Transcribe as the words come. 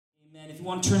If you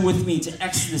want to turn with me to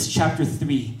Exodus chapter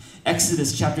 3.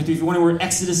 Exodus chapter 3. If you wonder where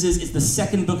Exodus is, it's the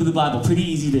second book of the Bible. Pretty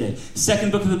easy today.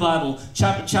 Second book of the Bible.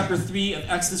 Chapter 3 of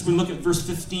Exodus. We're going to look at verse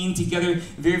 15 together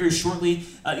very, very shortly.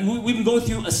 We've been going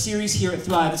through a series here at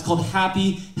Thrive. It's called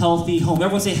Happy, Healthy Home.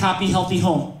 Everyone say Happy, Healthy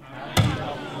Home.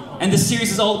 And this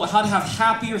series is all about how to have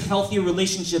happier, healthier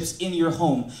relationships in your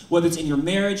home. Whether it's in your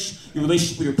marriage, your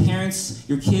relationship with your parents,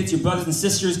 your kids, your brothers and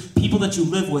sisters, people that you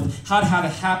live with. How to have a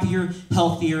happier,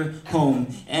 healthier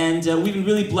home. And we've been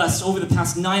really blessed. Over the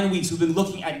past 9 weeks, we've been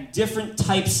looking at different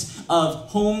types of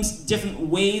homes, different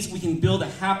ways we can build a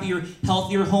happier,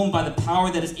 healthier home by the power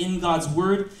that is in God's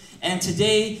Word. And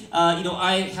today,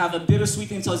 I have a bittersweet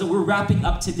thing to tell you that we're wrapping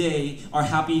up today our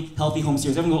Happy, Healthy Home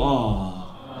series. Everyone go, aww.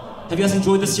 Have you guys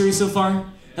enjoyed this series so far?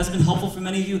 Has it been helpful for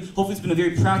many of you? Hopefully it's been a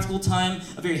very practical time,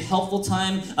 a very helpful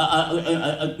time,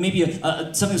 maybe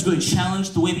something that's really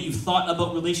challenged the way that you've thought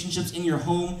about relationships in your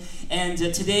home. And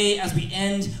today, as we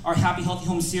end our Happy, Healthy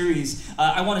Home series,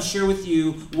 I want to share with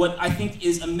you what I think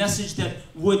is a message that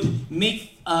would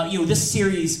make this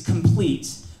series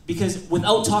complete. Because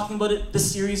without talking about it,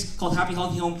 this series called Happy,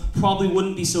 Healthy Home probably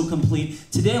wouldn't be so complete.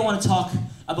 Today I want to talk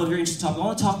about a very interesting topic. I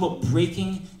want to talk about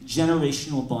breaking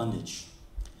generational bondage.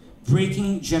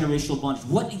 Breaking generational bondage.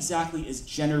 What exactly is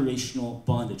generational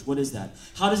bondage? What is that?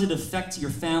 How does it affect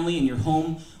your family and your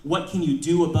home? What can you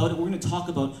do about it? We're going to talk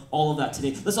about all of that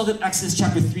today. Let's look at Exodus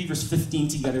chapter 3, verse 15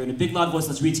 together. In a big, loud voice,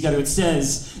 let's read together. It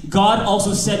says, God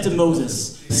also said to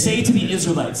Moses, say to the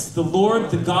Israelites, the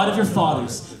Lord, the God of your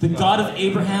fathers, the God of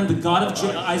Abraham, the God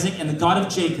of Isaac, and the God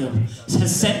of Jacob,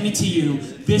 has sent me to you.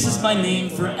 This is my name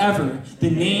forever,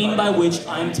 the name by which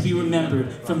I am to be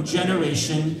remembered from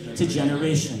generation to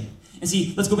generation. And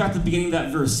see, let's go back to the beginning of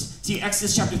that verse. See,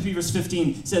 Exodus chapter 3, verse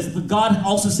 15 says, the God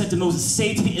also said to Moses,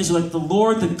 say to the Israelites, the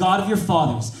Lord, the God of your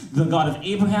fathers, the God of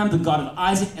Abraham, the God of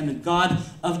Isaac, and the God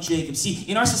of Jacob. See,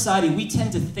 in our society, we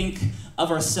tend to think of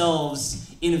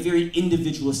ourselves in a very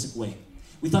individualistic way.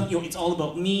 We thought, it's all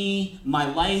about me, my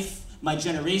life, my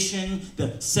generation,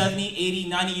 the 70, 80,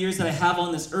 90 years that I have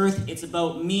on this earth. It's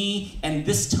about me and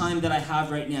this time that I have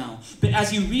right now. But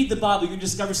as you read the Bible, you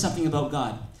discover something about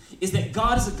God. Is that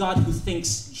God is a God who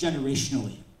thinks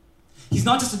generationally. He's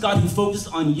not just a God who focuses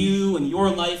on you and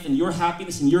your life and your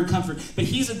happiness and your comfort, but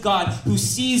he's a God who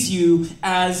sees you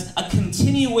as a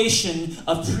continuation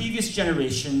of previous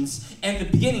generations and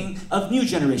the beginning of new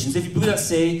generations. If you believe that,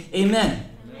 say amen.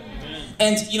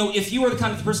 And, if you are the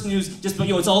kind of person who's just,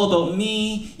 it's all about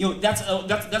me, that's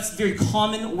a very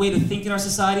common way to think in our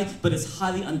society, but it's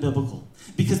highly unbiblical.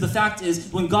 Because the fact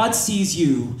is, when God sees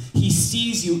you, he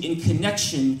sees you in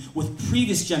connection with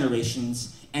previous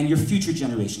generations and your future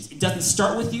generations. It doesn't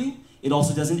start with you, it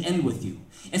also doesn't end with you.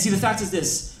 And see, the fact is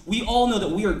this, we all know that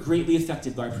we are greatly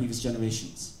affected by our previous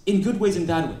generations, in good ways and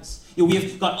bad ways. We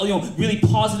have got really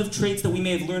positive traits that we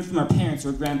may have learned from our parents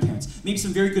or grandparents. Maybe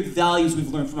some very good values we've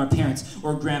learned from our parents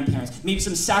or grandparents. Maybe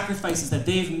some sacrifices that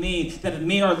they've made that have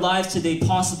made our lives today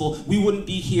possible. We wouldn't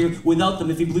be here without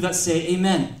them. If you believe that, say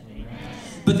amen.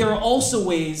 But there are also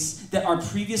ways that our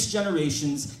previous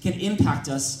generations can impact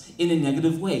us in a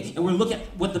negative way. And we're going to look at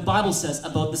what the Bible says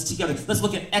about this together. Let's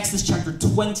look at Exodus chapter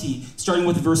 20, starting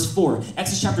with verse 4.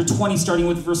 Exodus chapter 20, starting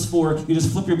with verse 4. You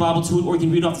just flip your Bible to it, or you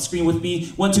can read it off the screen with me.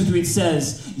 1, 2, 3, it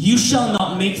says, you shall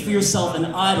not make for yourself an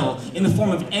idol in the form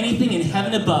of anything in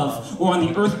heaven above, or on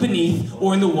the earth beneath,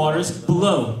 or in the waters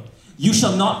below. You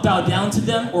shall not bow down to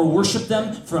them or worship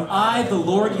them, for I, the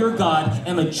Lord your God,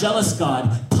 am a jealous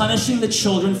God, punishing the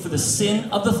children for the sin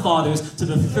of the fathers to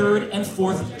the 3rd and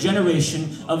 4th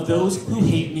generation of those who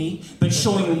hate me, but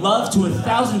showing love to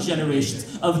 1,000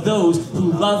 generations of those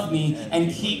who love me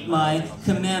and keep my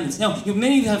commandments. Now,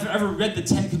 many of you have ever read the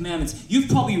 10 Commandments. You've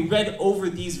probably read over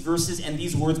these verses and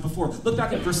these words before. Look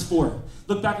back at verse 4.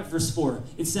 Look back at verse 4.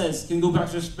 It says, can you go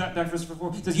back to verse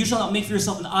 4? It says, you shall not make for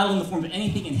yourself an idol in the form of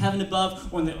anything in heaven above,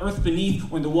 or in the earth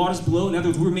beneath, or in the waters below. In other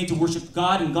words, we were made to worship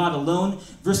God and God alone.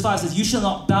 Verse 5 says, you shall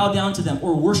not bow down to them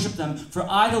or worship them, for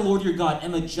I, the Lord your God,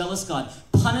 am a jealous God,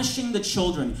 punishing the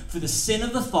children for the sin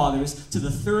of the fathers to the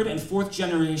 3rd and 4th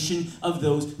generation of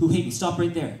those who hate me. Stop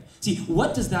right there. See,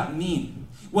 what does that mean?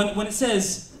 When it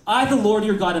says, I, the Lord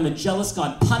your God, am a jealous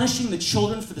God, punishing the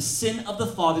children for the sin of the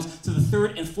fathers to the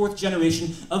 3rd and 4th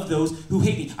generation of those who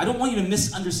hate me. I don't want you to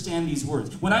misunderstand these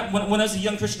words. When I was a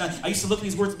young Christian, I used to look at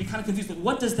these words and be kind of confused. But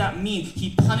what does that mean?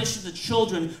 He punishes the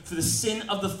children for the sin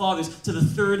of the fathers to the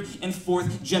 3rd and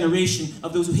 4th generation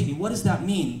of those who hate me. What does that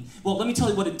mean? Well, let me tell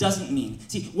you what it doesn't mean.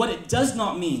 See, what it does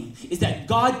not mean is that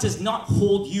God does not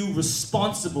hold you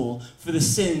responsible for the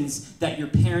sins that your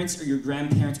parents or your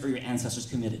grandparents or your ancestors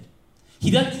committed. He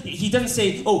doesn't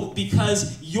say, oh,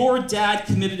 because your dad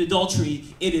committed adultery,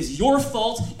 it is your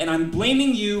fault, and I'm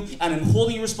blaming you, and I'm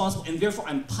holding you responsible, and therefore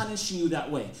I'm punishing you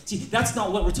that way. See, that's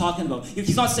not what we're talking about.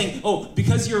 He's not saying, oh,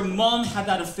 because your mom had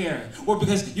that affair, or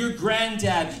because your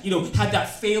granddad, had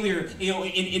that failure,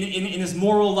 in his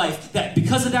moral life, that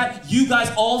because of that, you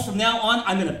guys all from now on,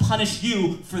 I'm going to punish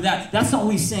you for that. That's not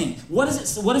what he's saying. What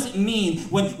does it mean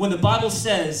when the Bible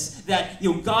says that,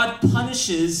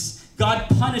 God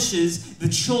punishes the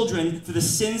children for the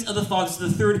sins of the fathers to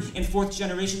the third and fourth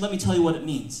generation? Let me tell you what it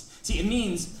means. See, it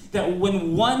means that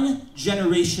when one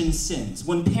generation sins,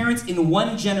 when parents in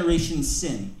one generation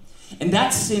sin, and that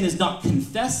sin is not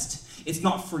confessed, it's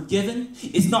not forgiven,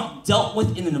 it's not dealt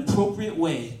with in an appropriate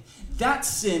way, that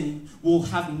sin will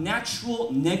have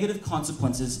natural negative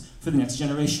consequences for the next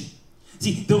generation.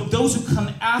 See, those who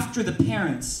come after the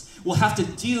parents will have to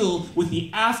deal with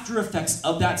the after effects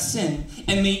of that sin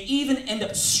and may even end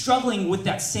up struggling with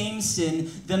that same sin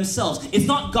themselves. It's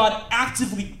not God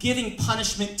actively giving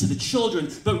punishment to the children,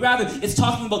 but rather it's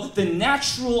talking about the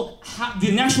natural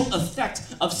effect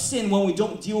of sin when we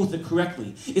don't deal with it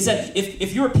correctly. Is that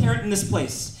if you're a parent in this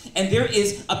place and there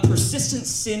is a persistent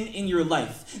sin in your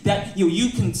life that you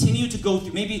continue to go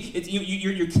through, maybe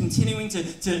you're continuing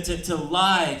to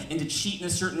lie and to cheat in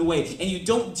a certain way, and you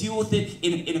don't deal with it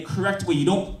in a correct way. You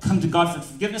don't come to God for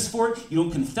forgiveness for it. You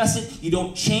don't confess it. You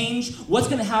don't change. What's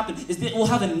going to happen is that it will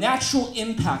have a natural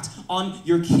impact on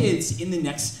your kids in the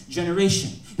next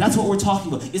generation. That's what we're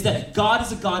talking about, is that God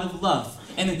is a God of love.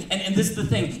 And this is the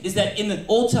thing, is that in the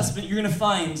Old Testament, you're going to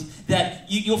find that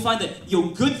you'll find that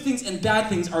good things and bad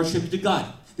things are attributed to God.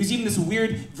 There's even this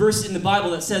weird verse in the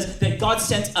Bible that says that God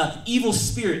sent an evil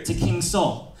spirit to King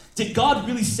Saul. Did God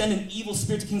really send an evil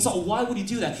spirit to King Saul? Why would he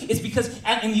do that? It's because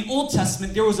in the Old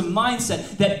Testament, there was a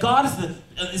mindset that God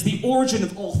is the origin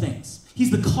of all things. He's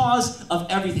the cause of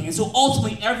everything. And so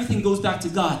ultimately, everything goes back to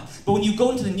God. But when you go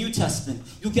into the New Testament,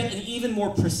 you'll get an even more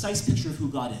precise picture of who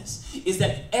God is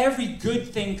that every good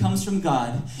thing comes from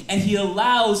God, and he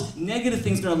allows negative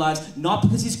things in our lives, not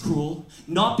because he's cruel,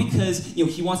 not because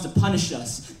he wants to punish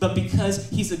us, but because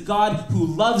he's a God who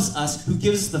loves us, who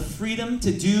gives us the freedom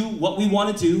to do what we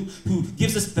want to do, who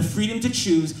gives us the freedom to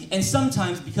choose, and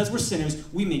sometimes, because we're sinners,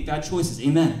 we make bad choices.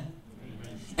 Amen.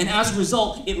 And as a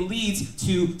result, it leads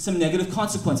to some negative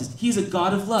consequences. He's a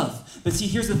God of love. But see,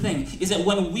 here's the thing, is that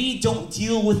when we don't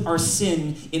deal with our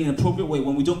sin in an appropriate way,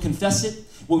 when we don't confess it,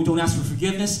 when we don't ask for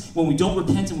forgiveness, when we don't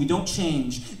repent and we don't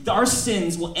change, our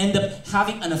sins will end up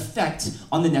having an effect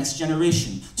on the next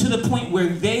generation, to the point where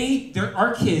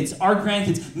our kids, our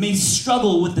grandkids, may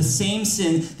struggle with the same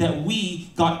sin that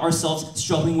we got ourselves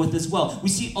struggling with as well. We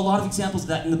see a lot of examples of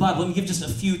that in the Bible. Let me give just a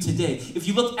few today. If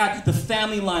you look at the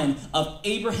family line of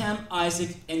Abraham,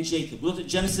 Isaac, and Jacob, we looked at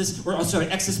Exodus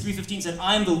 3:15 said,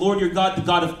 I am the Lord your God, the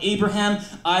God of Abraham,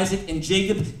 Isaac, and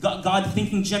Jacob. God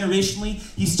thinking generationally.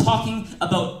 He's talking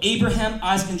about Abraham,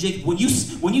 Isaac, and Jacob. When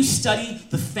you study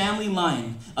the family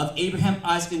line of Abraham,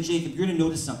 Isaac, and Jacob, you're going to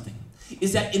notice something.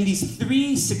 Is that in these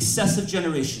 3 successive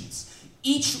generations,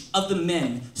 each of the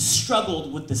men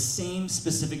struggled with the same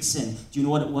specific sin. Do you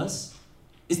know what it was?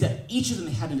 Is that each of them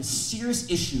had a serious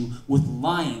issue with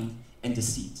lying and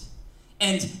deceit.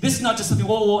 And this is not just something,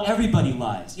 well, everybody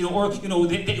lies, it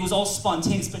was all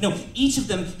spontaneous. But no, each of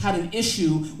them had an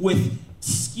issue with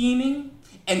scheming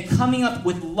and coming up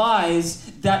with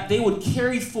lies that they would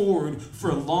carry forward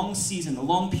for a long season, a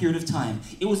long period of time.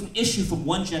 It was an issue from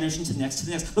one generation to the next to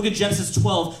the next. Look at Genesis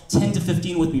 12, 10 to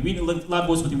 15 with me. Read it loud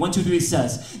voice with me. 1, 2, 3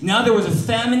 says, Now there was a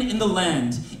famine in the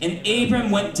land, and Abram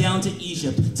went down to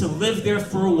Egypt to live there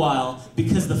for a while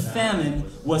because the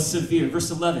famine was severe.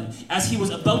 Verse 11, As he was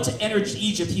about to enter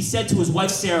Egypt, he said to his wife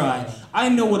Sarai, I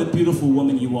know what a beautiful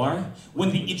woman you are.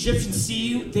 When the Egyptians see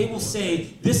you, they will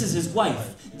say, This is his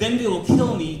wife. Then they will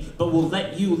kill me, but will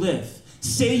let you live.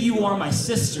 Say you are my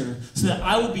sister, so that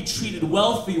I will be treated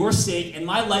well for your sake, and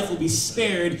my life will be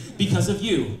spared because of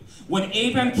you. When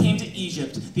Abram came to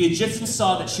Egypt, the Egyptians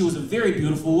saw that she was a very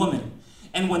beautiful woman.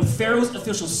 And when Pharaoh's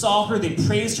officials saw her, they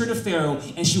praised her to Pharaoh,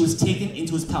 and she was taken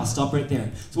into his palace. Stop right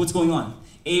there. So what's going on?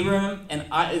 Abraham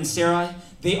and Sarai,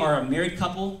 they are a married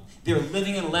couple. They're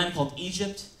living in a land called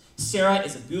Egypt. Sarai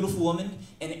is a beautiful woman,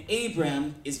 and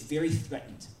Abraham is very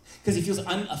threatened. Because he feels,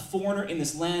 I'm a foreigner in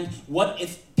this land. What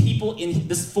if people in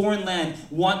this foreign land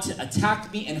want to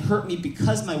attack me and hurt me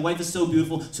because my wife is so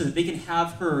beautiful so that they can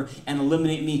have her and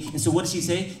eliminate me? And so what does he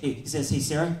say? He says, hey,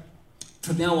 Sarah,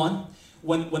 from now on,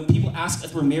 when people ask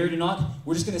if we're married or not,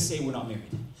 we're just going to say we're not married.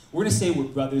 We're going to say we're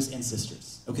brothers and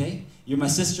sisters, okay? You're my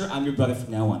sister, I'm your brother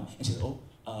from now on. And she said,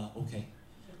 okay.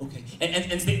 Okay.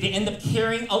 And they end up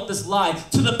carrying out this lie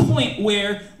to the point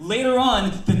where later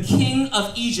on, the king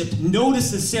of Egypt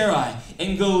notices Sarai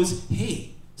and goes,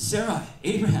 hey, Sarai,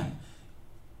 Abraham,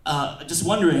 just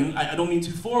wondering, I don't mean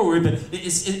too forward, but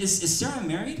is Sarah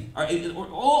married?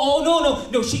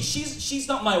 No, she's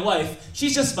not my wife.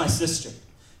 She's just my sister.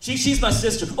 She's my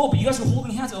sister. Oh, but you guys are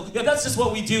holding hands. Oh, yeah, that's just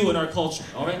what we do in our culture,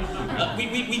 all right?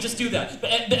 We just do that.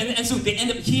 And so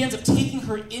he ends up taking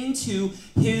her into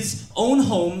his own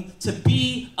home to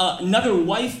be another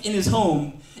wife in his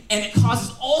home, and it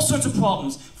causes all sorts of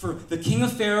problems for the king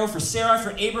of Pharaoh, for Sarah,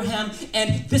 for Abraham,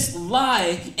 and this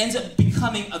lie ends up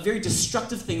becoming a very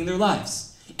destructive thing in their lives.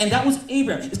 And that was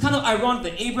Abraham. It's kind of ironic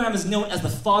that Abraham is known as the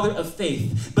father of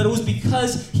faith, but it was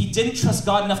because he didn't trust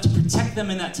God enough to protect them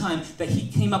in that time that he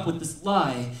came up with this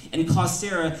lie and caused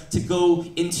Sarah to go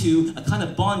into a kind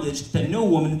of bondage that no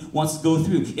woman wants to go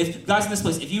through. If guys in this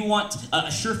place, if you want a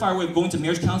surefire way of going to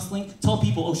marriage counseling, tell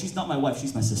people, oh, she's not my wife,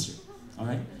 she's my sister. All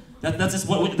right? That's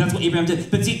what Abraham did.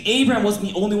 But see, Abraham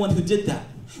wasn't the only one who did that.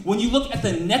 When you look at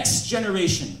the next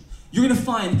generation, you're going to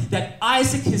find that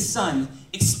Isaac, his son,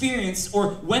 experienced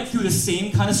or went through the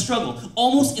same kind of struggle,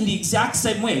 almost in the exact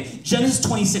same way. Genesis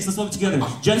 26, let's look together.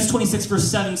 Genesis 26, verse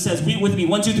 7 says, read it with me,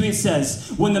 1, 2, 3, it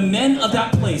says, when the men of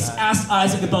that place asked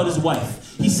Isaac about his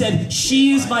wife, he said,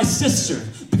 she is my sister,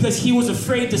 because he was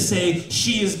afraid to say,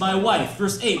 she is my wife.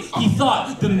 Verse 8, he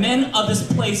thought the men of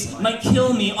this place might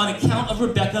kill me on account of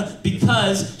Rebekah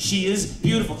because she is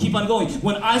beautiful. Keep on going.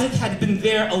 When Isaac had been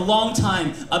there a long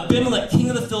time, Abimelech, king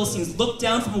of the Philistines, looked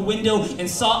down from a window and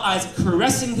saw Isaac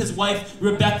caressing his wife,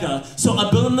 Rebekah. So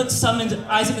Abimelech summoned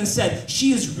Isaac and said,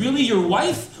 she is really your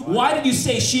wife? Why did you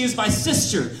say she is my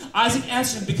sister? Isaac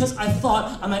answered, because I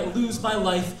thought I might lose my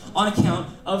life on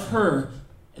account of her.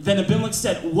 Then Abimelech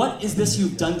said, what is this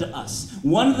you've done to us?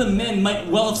 One of the men might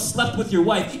well have slept with your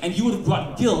wife, and you would have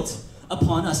brought guilt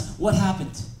upon us. What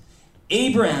happened?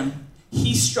 Abraham,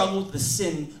 he struggled with the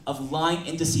sin of lying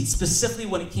and deceit, specifically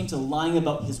when it came to lying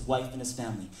about his wife and his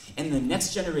family. And in the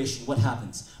next generation, what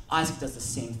happens? Isaac does the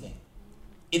same thing.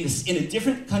 In a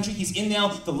different country, he's in now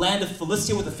the land of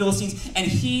Philistia with the Philistines, and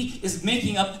he is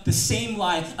making up the same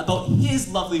lie about his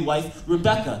lovely wife,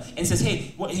 Rebekah, and says,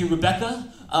 hey, Rebekah,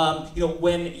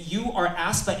 when you are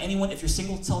asked by anyone if you're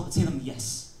single, say them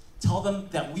yes. Tell them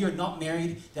that we are not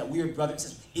married, that we are brothers. It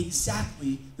says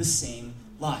exactly the same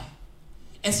lie.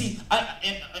 And see,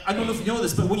 I don't know if you know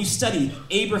this, but when you study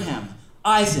Abraham,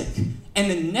 Isaac,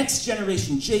 and the next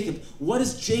generation, Jacob, what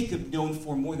is Jacob known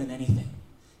for more than anything?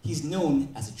 He's known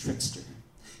as a trickster.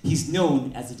 He's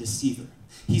known as a deceiver.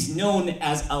 He's known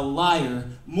as a liar,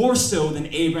 more so than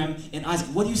Abraham and Isaac.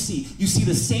 What do you see? You see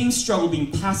the same struggle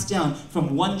being passed down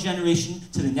from one generation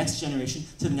to the next generation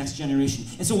to the next generation.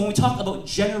 And so when we talk about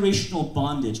generational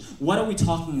bondage, what are we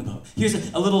talking about? Here's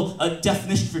a little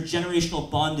definition for generational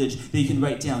bondage that you can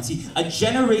write down. See, a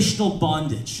generational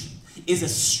bondage is a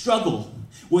struggle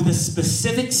with a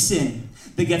specific sin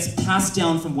that gets passed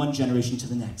down from one generation to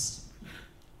the next.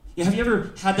 Yeah, have you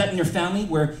ever had that in your family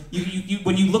where you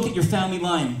when you look at your family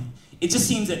line, it just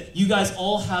seems that you guys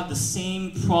all have the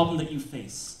same problem that you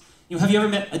face? Have you ever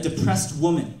met a depressed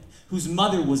woman whose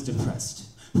mother was depressed,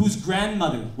 whose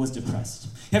grandmother was depressed?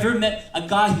 Have you ever met a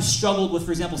guy who struggled with,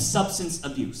 for example, substance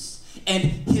abuse, and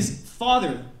his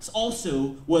father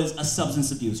also was a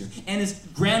substance abuser, and his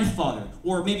grandfather,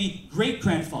 or maybe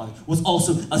great-grandfather, was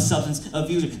also a substance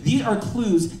abuser? These are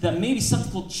clues that maybe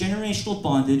something called generational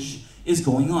bondage is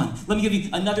going on. Let me give you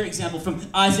another example from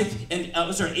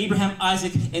Abraham,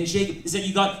 Isaac, and Jacob, is that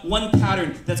you got one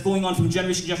pattern that's going on from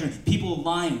generation to generation. People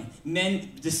lying, men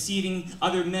deceiving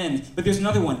other men. But there's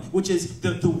another one, which is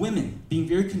the women being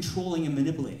very controlling and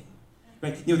manipulating.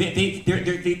 Right?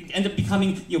 They end up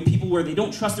becoming people where they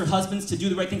don't trust their husbands to do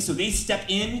the right thing, so they step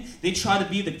in, they try to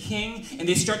be the king, and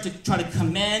they start to try to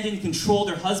command and control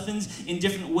their husbands in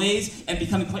different ways and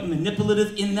becoming quite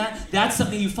manipulative in that. That's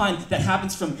something you find that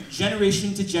happens from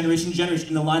generation to generation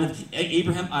in the line of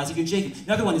Abraham, Isaac, and Jacob.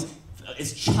 Another one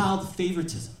is child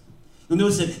favoritism. You'll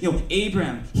notice that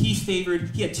Abraham, he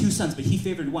had 2 sons, but he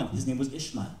favored one. His name was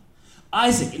Ishmael.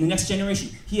 Isaac, in the next generation,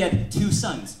 he had 2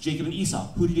 sons, Jacob and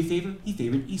Esau. Who did he favor? He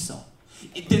favored Esau.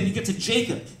 Then you get to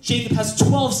Jacob. Jacob has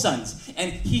 12 sons,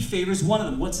 and he favors one of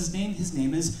them. What's his name? His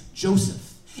name is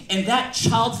Joseph. And that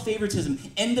child favoritism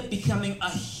ended up becoming a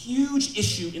huge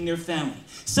issue in their family.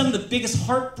 Some of the biggest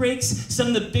heartbreaks, some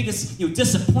of the biggest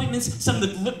disappointments, some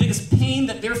of the biggest pain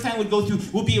that their family would go through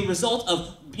will be a result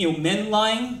of men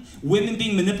lying, women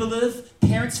being manipulative,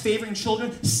 parents favoring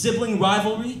children, sibling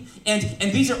rivalry. And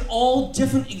these are all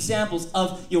different examples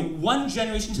of one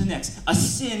generation to the next, a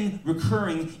sin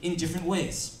recurring in different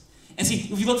ways. And see,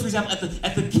 if you look, for example, at the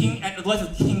life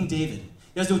of King David.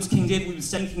 You guys know it's King David. We've been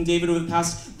studying King David over the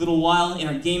past little while in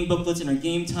our game booklets, in our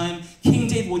game time. King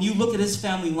David, when you look at his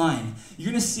family line,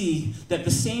 you're going to see that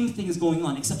the same thing is going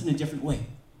on, except in a different way.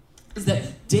 Is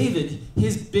that David,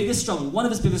 his biggest struggle, one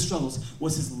of his biggest struggles,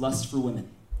 was his lust for women.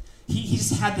 He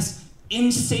just had this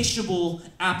insatiable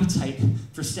appetite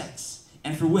for sex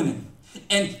and for women.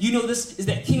 And you know this, is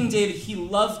that King David, he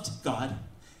loved God.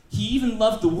 He even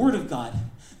loved the Word of God.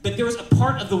 But there was a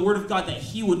part of the Word of God that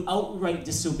he would outright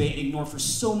disobey and ignore for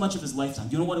so much of his lifetime.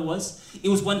 Do you know what it was? It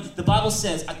was when the Bible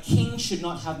says a king should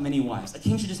not have many wives. A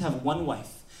king should just have one wife.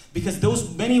 Because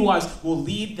those many wives will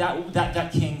lead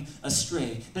that king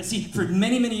astray. But see, for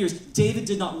many, many years, David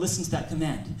did not listen to that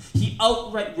command. He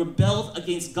outright rebelled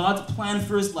against God's plan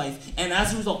for his life, and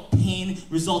as a result, pain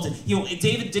resulted. You know,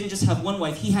 David didn't just have one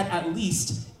wife, he had at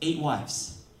least 8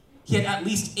 wives. He had at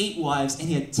least 8 wives, and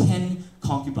he had 10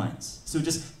 concubines. So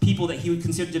just people that he would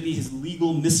consider to be his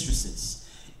legal mistresses.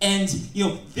 And, you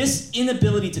know, this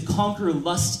inability to conquer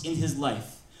lust in his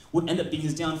life would end up being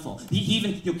his downfall. He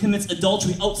even commits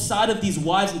adultery outside of these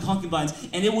wives and concubines,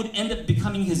 and it would end up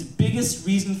becoming his biggest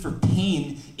reason for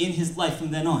pain in his life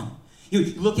from then on.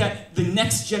 You look at the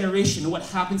next generation, and what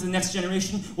happens in the next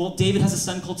generation? Well, David has a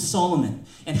son called Solomon.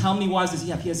 And how many wives does he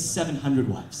have? He has 700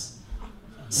 wives.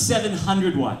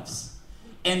 700 wives.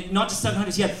 And not just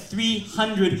 700, he had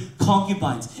 300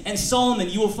 concubines. And Solomon,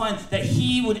 you will find that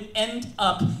he would end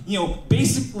up,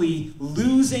 basically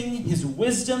losing his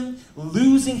wisdom,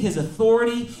 losing his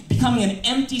authority, becoming an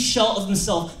empty shell of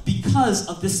himself because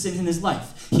of this sin in his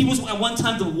life. He was at one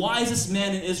time the wisest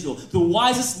man in Israel, the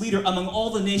wisest leader among all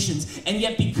the nations, and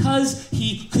yet because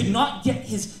he could not get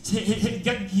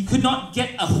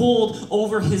a hold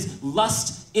over his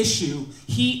lust issue,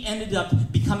 he ended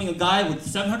up becoming a guy with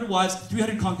 700 wives,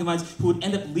 300 concubines, who would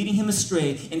end up leading him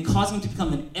astray and causing him to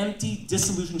become an empty,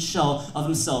 disillusioned shell of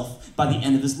himself by the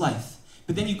end of his life.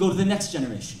 But then you go to the next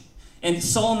generation. And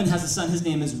Solomon has a son, his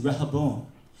name is Rehoboam.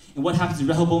 And what happens in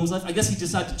Rehoboam's life? I guess he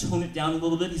decided to tone it down a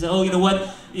little bit. He said, oh, you know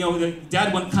what?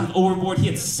 Dad went kind of overboard. He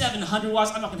had 700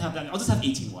 wives. I'm not going to have that. I'll just have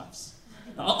 18 wives.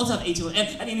 I'll just have 18 wives.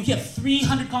 And if he had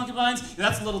 300 concubines,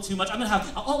 that's a little too much.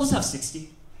 I'll just have 60.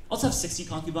 I'll just have 60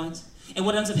 concubines. And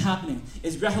what ends up happening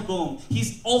is Rehoboam,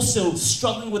 he's also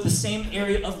struggling with the same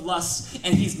area of lust,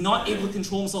 and he's not able to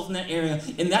control himself in that area,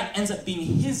 and that ends up being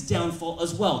his downfall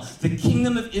as well. The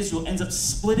kingdom of Israel ends up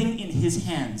splitting in his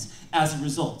hands as a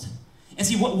result. And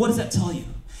see, what does that tell you?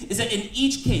 Is that in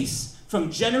each case, from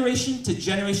generation to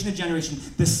generation to generation,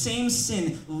 the same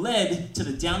sin led to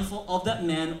the downfall of that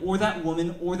man or that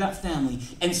woman or that family.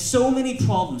 And so many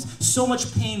problems, so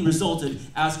much pain resulted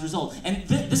as a result. And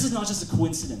this is not just a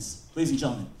coincidence, ladies and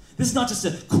gentlemen. This is not just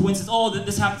a coincidence, that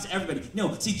this happens to everybody.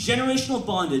 No, see, generational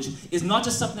bondage is not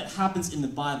just something that happens in the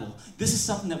Bible. This is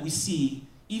something that we see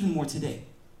even more today.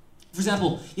 For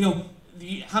example,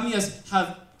 how many of us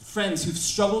have friends who've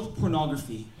struggled with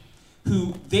pornography,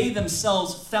 who they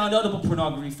themselves found out about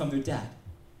pornography from their dad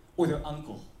or their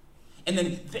uncle, and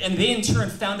they in turn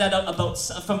found that out about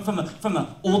from an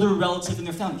older relative in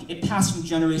their family. It passed from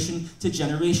generation to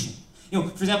generation. For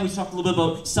example, we talked a little bit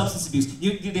about substance abuse.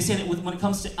 They say that when it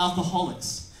comes to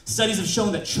alcoholics, studies have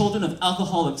shown that children of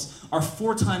alcoholics are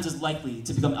 4 times as likely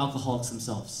to become alcoholics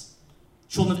themselves.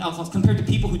 Children of alcoholics, compared to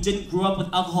people who didn't grow up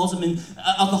with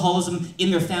alcoholism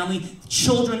in their family.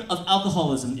 Children of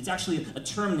alcoholism, it's actually a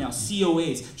term now,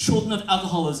 COAs, children of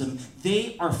alcoholism,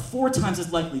 they are 4 times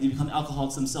as likely to become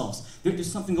alcoholics themselves. There's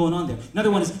something going on there.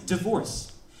 Another one is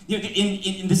divorce.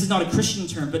 This is not a Christian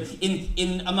term, but in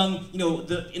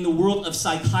the world of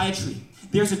psychiatry,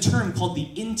 there's a term called the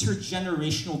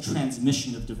intergenerational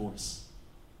transmission of divorce.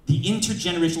 The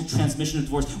intergenerational transmission of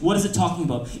divorce. What is it talking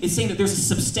about? It's saying that there's a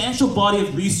substantial body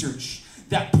of research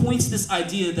that points to this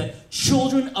idea that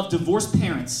children of divorced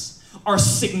parents are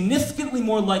significantly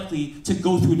more likely to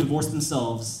go through a divorce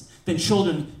themselves than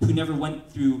children who never went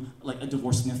through a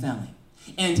divorce in their family.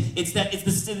 And it's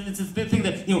the thing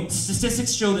that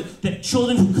statistics show that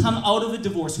children who come out of a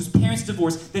divorce, whose parents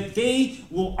divorce, that they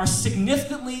are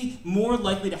significantly more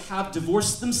likely to have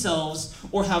divorced themselves,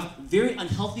 or have very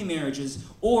unhealthy marriages,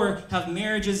 or have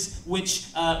marriages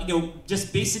which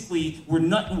just basically were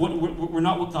not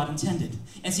what God intended.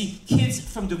 And see, kids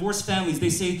from divorced families,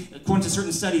 they say, according to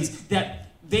certain studies,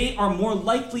 that they are more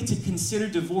likely to consider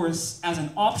divorce as an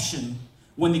option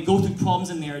when they go through problems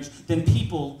in marriage than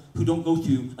people who don't go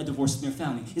through a divorce in their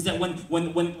family. Is that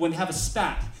when they have a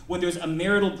spat, when there's a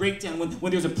marital breakdown,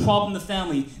 when there's a problem in the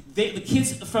family, the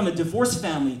kids from a divorced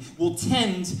family will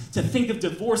tend to think of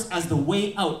divorce as the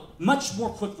way out much more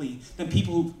quickly than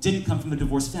people who didn't come from a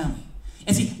divorced family.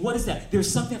 And see, what is that?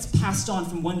 There's something that's passed on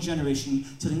from one generation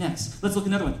to the next. Let's look at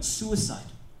another one, suicide.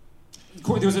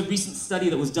 There was a recent study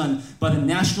that was done by the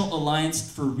National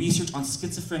Alliance for Research on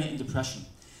Schizophrenia and Depression.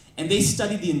 And they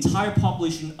studied the entire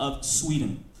population of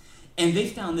Sweden. And they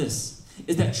found this,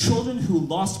 is that children who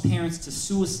lost parents to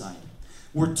suicide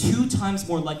were 2 times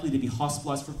more likely to be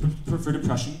hospitalized for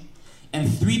depression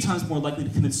and 3 times more likely to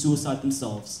commit suicide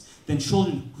themselves than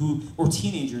children or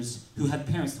teenagers who had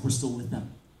parents who were still with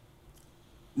them.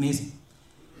 Amazing.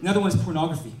 Another one is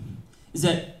pornography. Is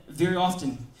that very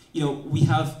often, we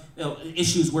have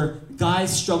issues where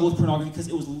guys struggle with pornography because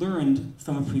it was learned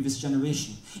from a previous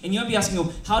generation. And you might be asking,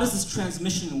 how does this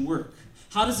transmission work?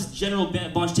 How does this general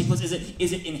bondage take place?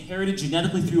 Is it inherited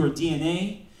genetically through our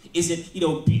DNA? Is it,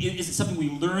 is it something we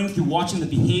learn through watching the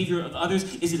behavior of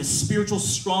others? Is it a spiritual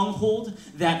stronghold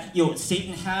that,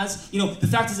 Satan has? The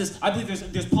fact is this, I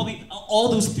believe there's probably all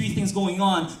those 3 things going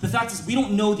on. The fact is we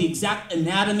don't know the exact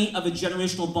anatomy of a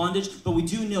generational bondage, but we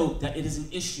do know that it is an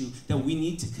issue that we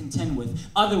need to contend with.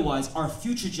 Otherwise, our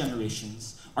future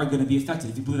generations are going to be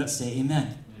affected. If you believe that, say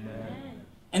amen.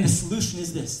 And the solution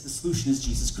is this. The solution is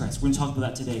Jesus Christ. We're going to talk about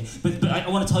that today. But I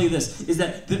want to tell you this, is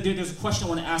that there's a question I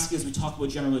want to ask you as we talk about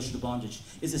generational bondage.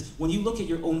 Is this, when you look at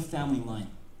your own family line,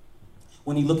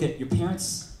 when you look at your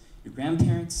parents, your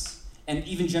grandparents, and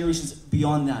even generations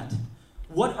beyond that,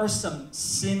 what are some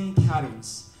sin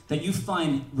patterns that you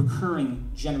find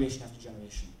recurring generation after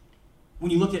generation? When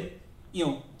you look at,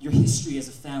 your history as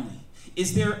a family,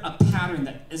 is there a pattern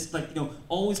that is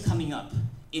always coming up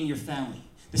in your family?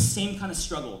 The same kind of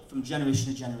struggle from generation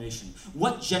to generation.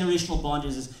 What generational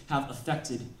bondages have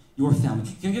affected your family?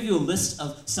 Can I give you a list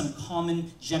of some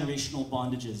common generational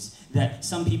bondages that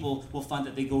some people will find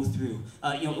that they go through?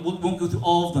 We won't go through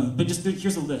all of them, but just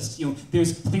here's a list.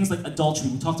 There's things like adultery.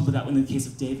 We talked about that in the case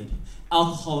of David.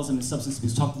 Alcoholism and substance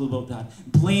abuse. We talked a little about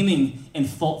that. Blaming and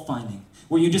fault finding,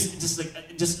 where you just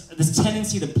this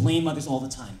tendency to blame others all the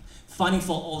time. Finding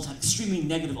fault all the time, extremely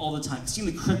negative all the time,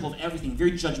 extremely critical of everything,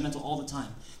 very judgmental all the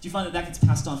time. Do you find that gets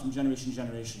passed on from generation to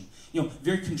generation?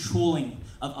 Very controlling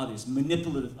of others,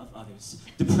 manipulative of others.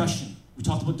 Depression, we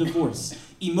talked about divorce.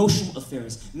 Emotional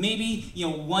affairs. Maybe,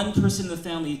 one person in the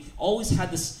family always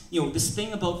had this, this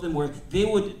thing about them where they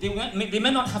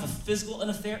might not have a physical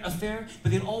affair,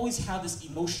 but they'd always have this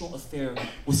emotional affair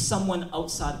with someone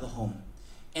outside of the home.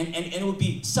 And it would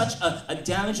be such a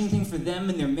damaging thing for them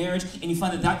and their marriage, and you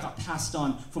find that got passed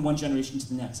on from one generation to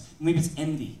the next. Maybe it's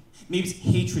envy. Maybe it's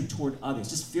hatred toward others.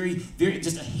 Just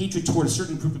just a hatred toward a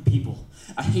certain group of people.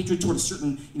 A hatred toward a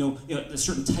certain, a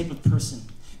certain type of person.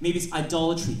 Maybe it's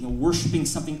idolatry, worshiping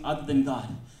something other than God.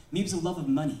 Maybe it's a love of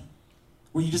money,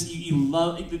 where you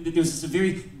love, there's this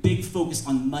very big focus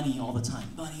on money all the time.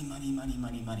 Money, money, money,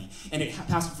 money, money. And it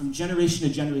passes from generation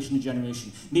to generation to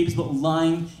generation. Maybe it's about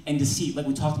lying and deceit, like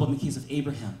we talked about in the case of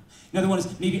Abraham. Another one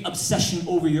is maybe obsession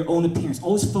over your own appearance.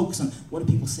 Always focus on, what are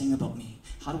people saying about me?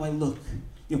 How do I look?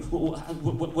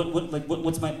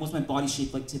 What's my body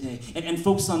shape like today? And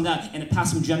focus on that, and it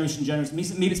passes from generation to generation.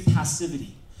 Maybe it's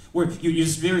passivity, where you're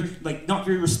just not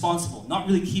very responsible, not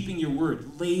really keeping your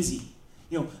word, lazy.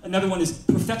 Another one is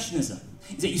perfectionism.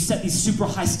 Is that you set these super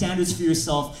high standards for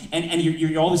yourself, and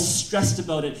you're always stressed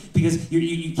about it because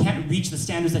you can't reach the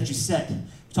standards that you set.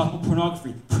 We talk about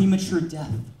pornography, premature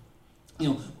death.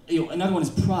 Another one is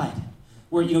pride,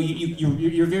 where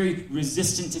you're very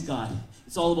resistant to God.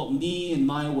 It's all about me and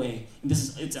my way, and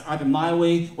it's either my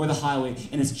way or the highway,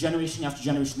 and it's generation after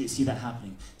generation that you see that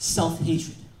happening.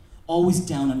 Self-hatred, always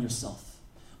down on yourself,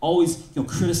 always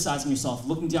criticizing yourself,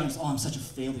 looking down. I'm such a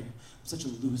failure. I'm such a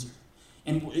loser.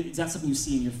 And is that something you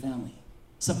see in your family?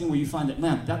 Something where you find that,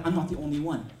 I'm not the only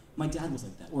one. My dad was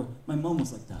like that, or my mom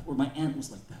was like that, or my aunt was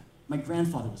like that, my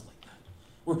grandfather was like that.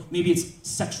 Or maybe it's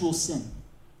sexual sin.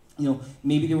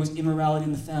 Maybe there was immorality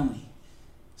in the family,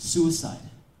 suicide,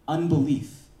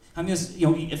 unbelief. How many of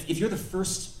you guys, if you're the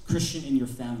first Christian in your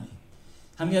family,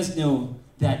 how many of you guys know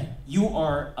that you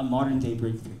are a modern day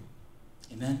breakthrough?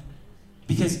 Amen?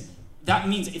 Because that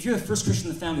means, if you're the first Christian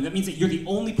in the family, that means that you're the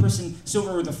only person,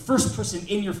 or the first person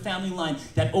in your family line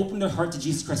that opened their heart to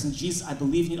Jesus Christ. And Jesus, I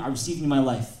believe in you, I receive you in my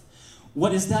life.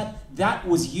 What is that? That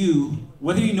was you,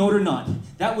 whether you know it or not,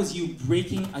 that was you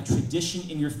breaking a tradition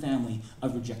in your family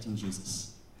of rejecting Jesus.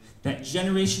 That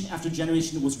generation after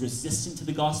generation was resistant to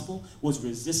the gospel, was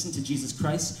resistant to Jesus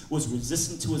Christ, was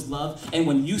resistant to his love. And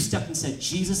when you stepped and said,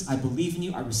 Jesus, I believe in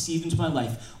you, I receive into my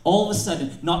life, all of a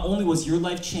sudden, not only was your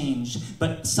life changed,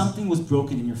 but something was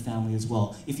broken in your family as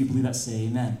well. If you believe that, say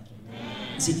amen.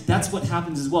 See, that's what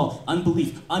happens as well.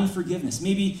 Unbelief, unforgiveness.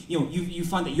 Maybe you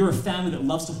find that you're a family that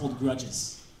loves to hold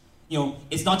grudges.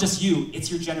 it's not just you, it's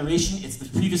your generation, it's the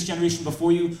previous generation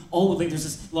before you.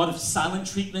 There's a lot of silent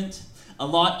treatment, a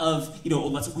lot of,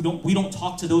 we don't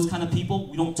talk to those kind of people,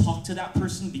 we don't talk to that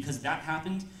person because that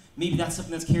happened. Maybe that's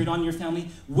something that's carried on in your family.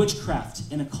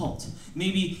 Witchcraft in a cult.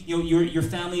 Maybe your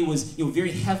family was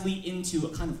very heavily into a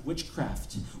kind of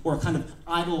witchcraft or a kind of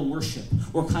idol worship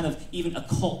or kind of even a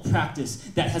cult practice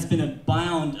that has been a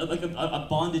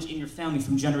bondage in your family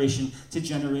from generation to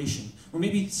generation. Or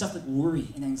maybe stuff like worry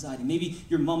and anxiety. Maybe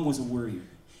your mom was a worrier.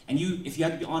 And if you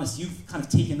have to be honest, you've kind of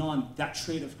taken on that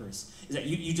trait of hers, is that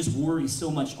you just worry so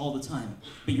much all the time,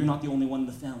 but you're not the only one in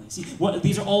the family. See,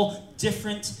 these are all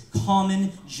different, common,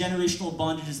 generational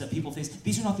bondages that people face.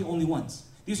 These are not the only ones.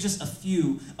 These are just a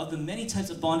few of the many types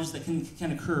of bondages that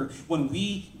can occur when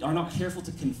we are not careful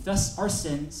to confess our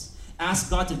sins, ask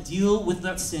God to deal with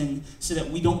that sin so that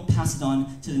we don't pass it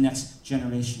on to the next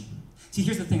generation. See,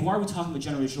 here's the thing. Why are we talking about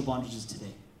generational bondages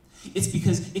today? It's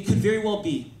because it could very well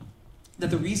be that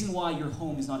the reason why your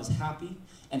home is not as happy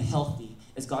and healthy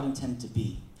as God intended to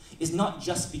be is not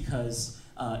just because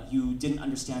you didn't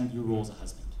understand your role as a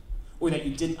husband or that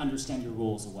you didn't understand your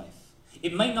role as a wife.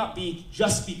 It might not be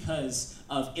just because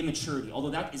of immaturity, although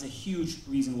that is a huge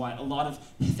reason why a lot of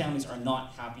families are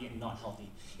not happy and not healthy.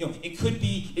 It could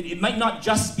be, it might not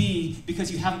just be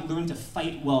because you haven't learned to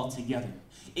fight well together.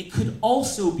 It could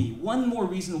also be, one more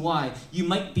reason why you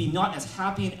might be not as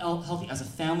happy and healthy as a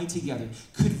family together,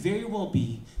 could very well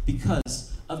be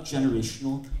because of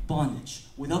generational bondage,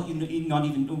 without you even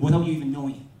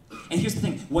knowing it. And here's the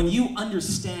thing, when you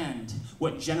understand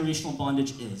what generational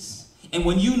bondage is, and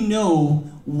when you know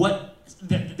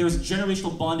that there's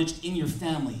generational bondage in your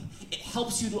family, it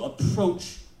helps you to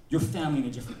approach your family in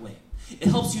a different way. It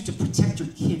helps you to protect your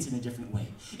kids in a different way.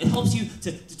 It helps you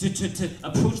to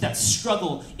approach that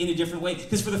struggle in a different way.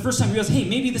 Because for the first time you realize, hey,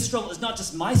 maybe this struggle is not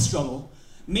just my struggle.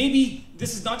 Maybe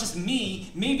this is not just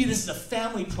me. Maybe this is a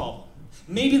family problem.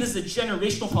 Maybe this is a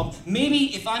generational problem.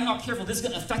 Maybe if I'm not careful, this is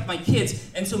going to affect my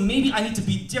kids. And so maybe I need to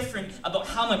be different about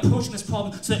how I'm approaching this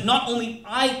problem so that not only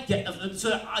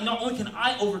can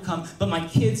I overcome, but my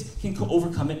kids can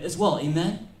overcome it as well.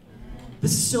 Amen?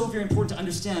 This is so very important to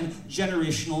understand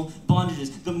generational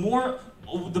bondages. The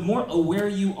more aware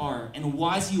you are and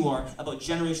wise you are about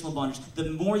generational bondage, the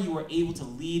more you are able to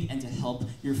lead and to help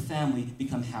your family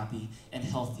become happy and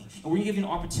healthy. And we're going to give you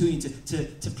an opportunity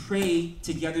to pray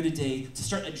together today to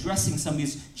start addressing some of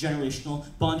these generational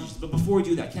bondages. But before we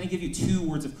do that, can I give you 2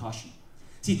 words of caution?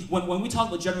 See, when we talk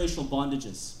about generational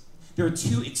bondages, there are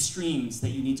 2 extremes that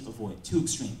you need to avoid. 2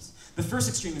 extremes. The first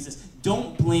extreme is this: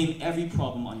 don't blame every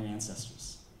problem on your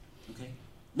ancestors. Okay?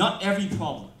 Not every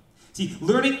problem. See,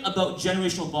 learning about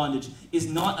generational bondage is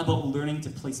not about learning to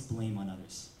place blame on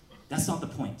others. That's not the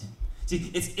point.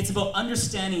 See, it's about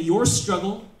understanding your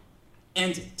struggle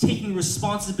and taking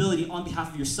responsibility on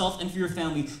behalf of yourself and for your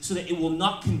family so that it will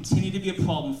not continue to be a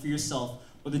problem for yourself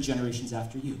or the generations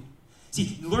after you.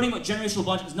 See, learning about generational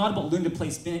bondage is not about learning to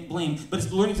place blame, but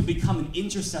it's learning to become an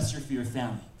intercessor for your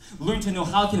family. Learn to know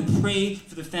how you can pray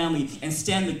for the family and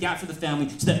stand in the gap for the family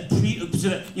so that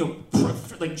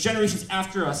generations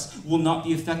after us will not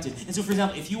be affected. And so, for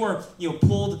example, if you are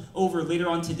pulled over later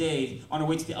on today on our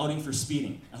way to the outing for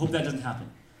speeding, I hope that doesn't happen.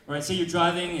 All right, say you're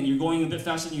driving and you're going a bit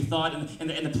faster than you thought, and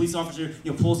the police officer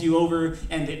pulls you over,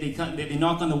 and they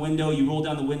knock on the window, you roll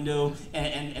down the window,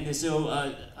 and they say,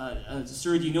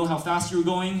 sir, do you know how fast you were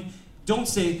going? Don't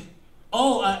say,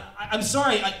 I'm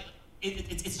sorry,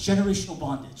 it's generational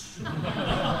bondage.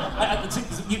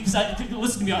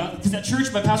 Listen to me, because at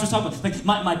church, my pastor's talking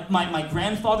about, my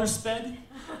grandfather sped,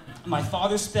 my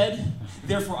father sped,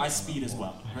 therefore I speed as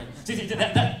well. Right?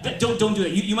 So don't do that.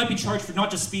 You might be charged for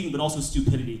not just speeding, but also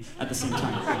stupidity at the same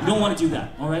time. You don't want to do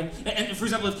that, all right? And for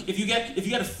example, if you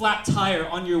get a flat tire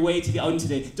on your way to the outing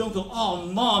today, don't go, oh,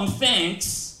 Mom,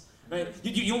 thanks. Right?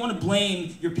 You don't want to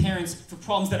blame your parents for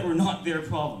problems that were not their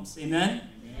problems. Amen?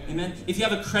 Amen. If you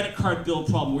have a credit card bill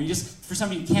problem where you just, for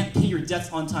some reason, can't pay your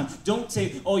debts on time, don't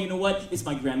say, oh, you know what, it's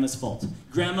my grandma's fault.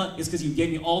 Grandma, it's because you gave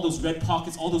me all those red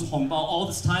pockets, all those hongbao, all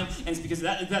this time, and it's because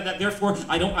of that therefore,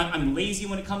 I'm lazy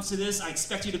when it comes to this, I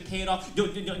expect you to pay it off.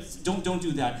 Don't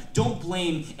do that. Don't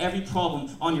blame every problem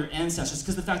on your ancestors,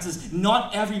 because the fact is,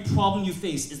 not every problem you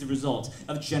face is the result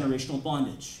of generational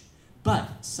bondage.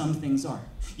 But some things are.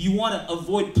 You want to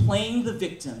avoid playing the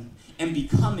victim and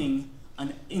becoming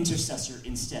an intercessor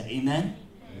instead. Amen?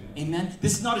 Amen?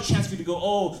 This is not a chance for you to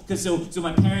go, because so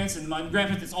my parents and my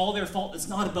grandparents, it's all their fault. It's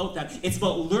not about that. It's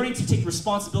about learning to take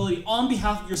responsibility on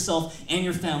behalf of yourself and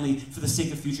your family for the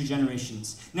sake of future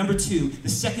generations. Number 2, the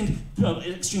second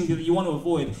extreme that you want to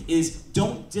avoid is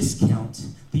don't discount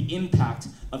the impact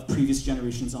of previous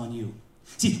generations on you.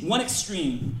 See, one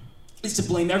extreme is to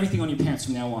blame everything on your parents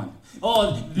from now on.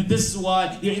 Oh, this is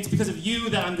why, it's because of you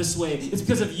that I'm this way. It's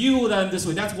because of you that I'm this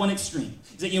way. That's one extreme.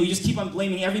 Is that, you just keep on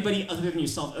blaming everybody other than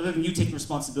yourself, other than you taking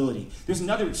responsibility. There's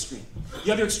another extreme.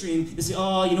 The other extreme is,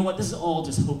 oh, you know what, this is all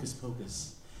just hocus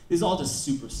pocus. This is all just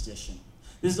superstition.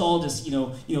 This is all just,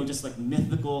 just like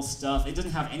mythical stuff. It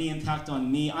doesn't have any impact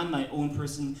on me. I'm my own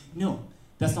person. No,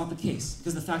 that's not the case.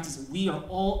 Because the fact is that we are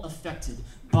all affected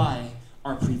by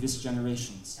our previous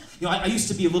generations. I used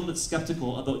to be a little bit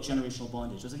skeptical about generational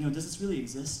bondage. I was like, does this really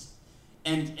exist?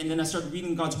 And then I started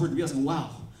reading God's word, realizing, wow,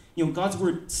 God's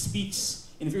word speaks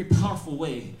in a very powerful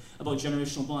way about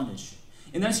generational bondage.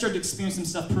 And then I started to experience some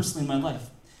stuff personally in my life.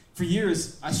 For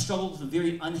years, I struggled with a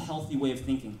very unhealthy way of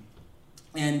thinking.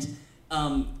 And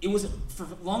it was, for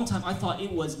a long time, I thought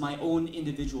it was my own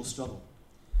individual struggle.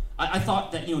 I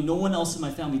thought that, no one else in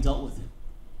my family dealt with it.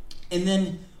 And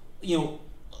then,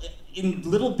 in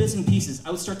little bits and pieces,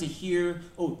 I would start to hear,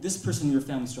 oh, this person in your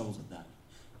family struggles with that.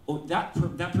 Oh, that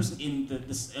person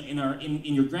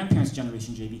in your grandparents'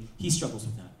 generation, JB, he struggles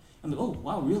with that. I'm like, oh,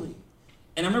 wow, really?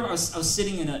 And I remember I was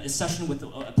sitting in a session with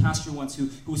a pastor once who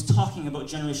was talking about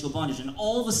generational bondage, and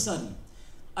all of a sudden,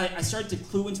 I started to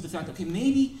clue into the fact that, okay,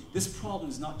 maybe this problem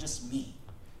is not just me.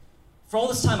 For all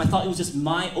this time, I thought it was just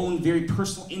my own very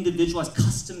personal, individualized,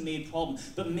 custom-made problem,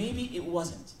 but maybe it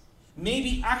wasn't.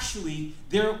 Maybe actually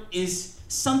there is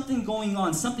something going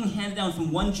on, something handed down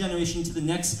from one generation to the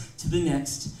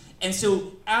next. And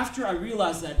so after I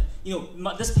realized that,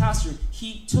 this pastor,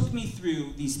 he took me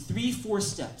through these 3-4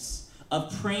 steps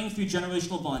of praying through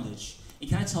generational bondage. And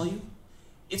can I tell you,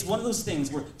 it's one of those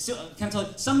things where,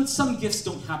 some gifts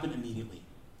don't happen immediately.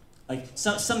 Like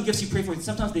some gifts you pray for,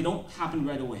 sometimes they don't happen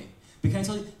right away. But can I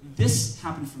tell you, this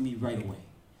happened for me right away.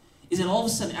 Is that all of a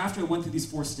sudden, after I went through these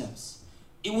 4 steps,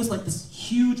 it was like this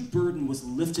huge burden was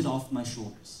lifted off my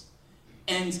shoulders.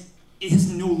 And it has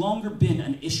no longer been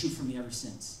an issue for me ever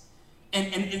since.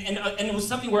 And it was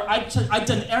something where I'd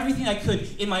done everything I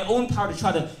could in my own power to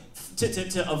try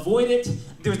to avoid it.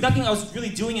 There was nothing I was really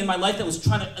doing in my life that was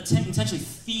trying to intentionally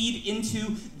feed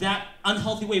into that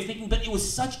unhealthy way of thinking, but it was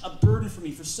such a burden for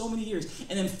me for so many years.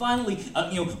 And then finally,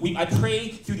 I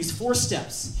prayed through these 4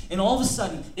 steps, and all of a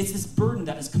sudden, it's this burden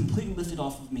that is completely lifted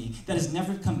off of me, that has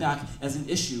never come back as an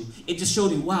issue. It just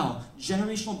showed me, wow,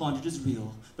 generational bondage is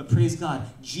real, but praise God,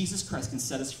 Jesus Christ can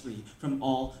set us free from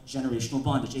all generational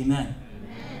bondage. Amen.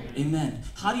 Amen. Amen.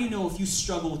 How do you know if you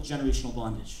struggle with generational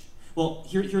bondage? Well,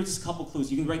 here's just a couple clues.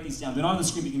 You can write these down. They're not on the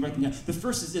screen, but you can write them down. The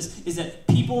first is this, is that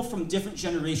people from different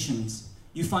generations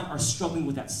you find are struggling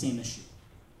with that same issue.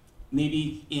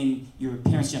 Maybe in your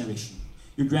parents' generation,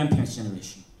 your grandparents'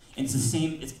 generation. And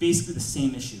it's basically the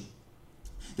same issue.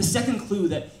 The second clue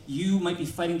that you might be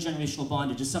fighting generational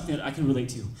bondage is something that I can relate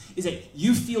to, is that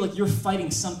you feel like you're fighting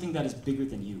something that is bigger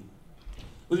than you.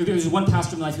 There's one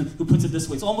pastor in my life who puts it this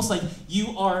way. It's almost like you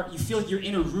feel like you're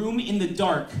in a room in the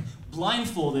dark,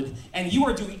 blindfolded, and you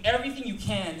are doing everything you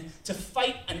can to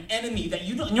fight an enemy that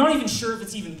you're not even sure if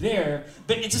it's even there,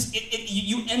 but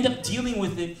you end up dealing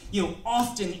with it,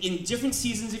 often in different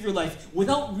seasons of your life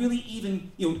without really even,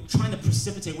 trying to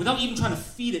precipitate, without even trying to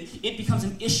feed it. It becomes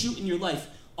an issue in your life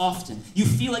often. You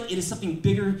feel like it is something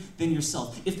bigger than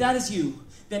yourself. If that is you,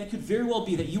 then it could very well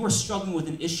be that you are struggling with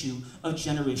an issue of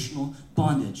generational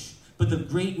bondage. But the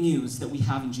great news that we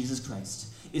have in Jesus Christ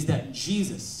is that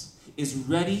Jesus is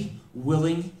ready,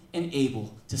 willing, and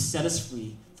able to set us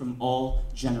free from all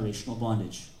generational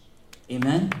bondage.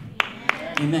 Amen?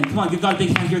 Amen. Amen. Come on, give God a big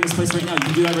hand here in this place right now. You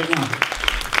can do that right now.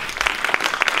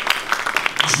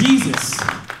 Jesus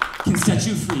can set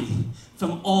you free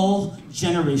from all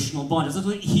generational bondage. Let's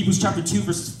look at Hebrews chapter 2,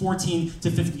 verses 14 to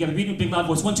 15. Together, read in a big loud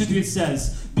voice. 1, 2, 3, it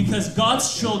says, because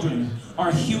God's children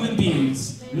are human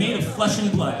beings made of flesh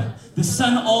and blood. The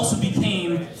Son also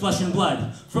became flesh and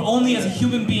blood. For only as a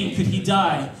human being could he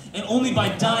die, and only by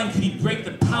dying could he break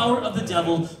the power of the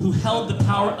devil who held the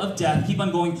power of death. Keep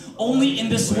on going. Only in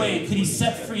this way could he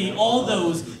set free all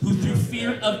those who through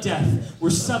fear of death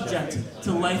were subject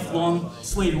to lifelong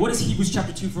slavery. What is Hebrews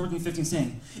chapter 2, 14 and 15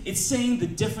 saying? It's saying the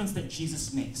difference that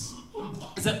Jesus makes.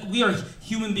 Is that we are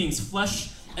human beings,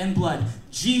 flesh and blood.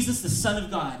 Jesus, the Son of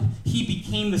God, he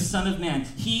became the Son of Man.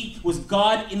 He was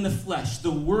God in the flesh.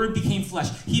 The Word became flesh.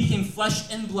 He became flesh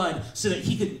and blood so that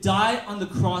he could die on the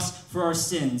cross for our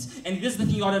sins. And this is the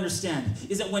thing you ought to understand,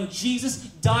 is that when Jesus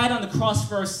died on the cross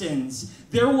for our sins,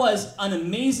 there was an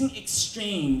amazing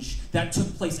exchange that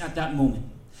took place at that moment.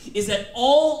 Is that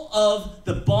all of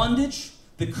the bondage,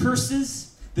 the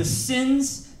curses, the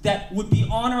sins that would be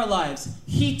on our lives,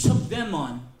 he took them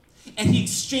on. And he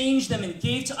exchanged them and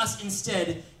gave to us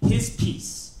instead his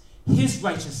peace, his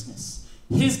righteousness,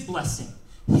 his blessing.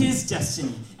 his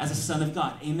destiny as a son of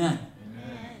God. Amen.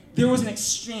 There was an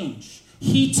exchange.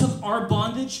 He took our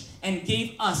bondage and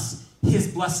gave us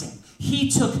his blessing.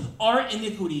 He took our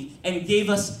iniquity and gave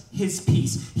us his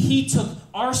peace. He took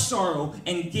our sorrow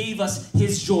and gave us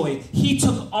his joy. He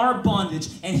took our bondage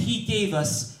and he gave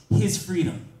us his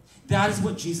freedom. That is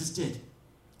what Jesus did.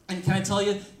 And can I tell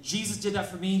you, Jesus did that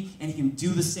for me, and he can do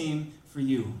the same for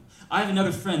you. I have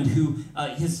another friend who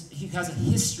he has a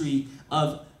history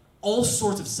of all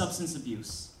sorts of substance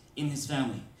abuse in his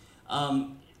family.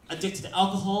 Addicted to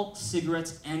alcohol,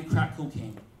 cigarettes, and crack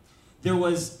cocaine. There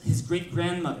was his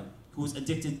great-grandmother who was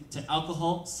addicted to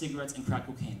alcohol, cigarettes, and crack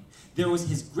cocaine. There was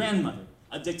his grandmother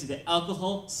addicted to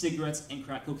alcohol, cigarettes, and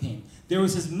crack cocaine. There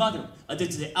was his mother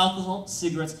addicted to alcohol,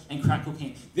 cigarettes, and crack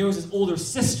cocaine. There was his older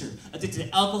sister addicted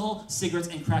to alcohol, cigarettes,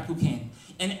 and crack cocaine.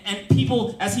 And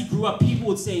people, as he grew up, people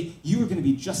would say, you are going to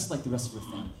be just like the rest of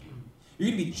your family.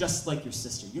 You're going to be just like your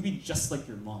sister. You're going to be just like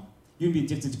your mom. You're going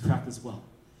to be addicted to crack as well.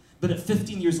 But at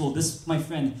 15 years old, this, my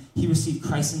friend, he received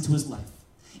Christ into his life.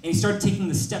 And he started taking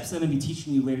the steps that I'm going to be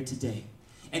teaching you later today.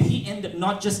 And he ended up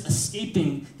not just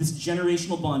escaping this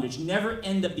generational bondage, never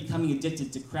ended up becoming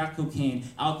addicted to crack cocaine,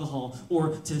 alcohol, or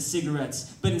to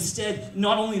cigarettes. But instead,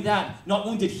 not only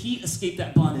did he escape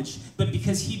that bondage, but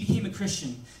because he became a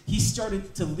Christian, he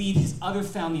started to lead his other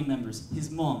family members, his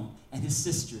mom and his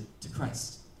sister, to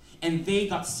Christ. And they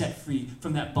got set free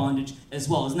from that bondage as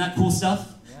well. Isn't that cool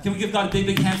stuff? Yeah. Can we give God a big,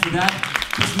 big hand for that?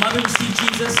 His mother received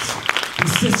Jesus.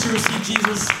 His sister received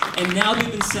Jesus, and now they've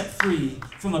been set free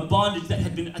from a bondage that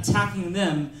had been attacking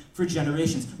them for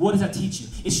generations. What does that teach you?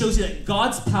 It shows you that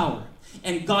God's power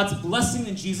and God's blessing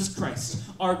in Jesus Christ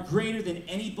are greater than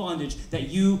any bondage that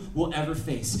you will ever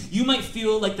face. You might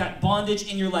feel like that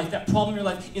bondage in your life, that problem in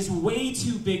your life, is way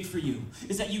too big for you.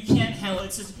 Is that you can't handle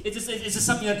it. It's just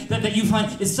something that you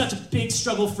find is such a big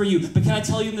struggle for you. But can I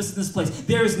tell you in this place,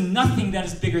 there is nothing that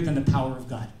is bigger than the power of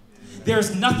God. There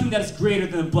is nothing that is greater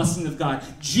than the blessing of God.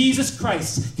 Jesus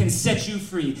Christ can set you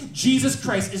free. Jesus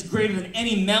Christ is greater than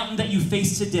any mountain that you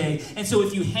face today. And so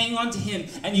if you hang on to him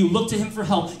and you look to him for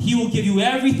help, he will give you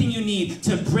everything you need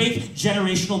to break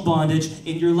generational bondage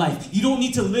in your life. You don't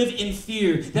need to live in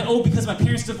fear that, because my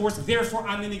parents divorced, therefore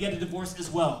I'm going to get a divorce as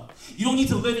well. You don't need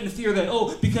to live in fear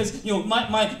that, because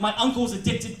my uncle is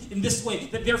addicted in this way,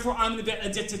 that therefore I'm going to get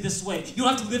addicted this way. You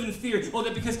don't have to live in fear,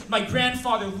 that because my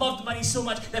grandfather loved money so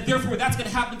much, that therefore that's going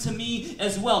to happen to me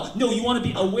as well. No, you want to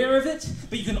be aware of it,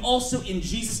 but you can also, in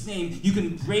Jesus' name, you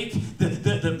can break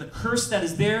the curse that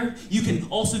is there. You can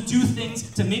also do things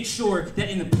to make sure that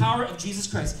in the power of Jesus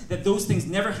Christ, that those things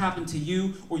never happen to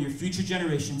you or your future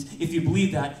generations. If you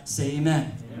believe that, say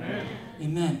amen. Amen.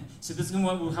 Amen. So this is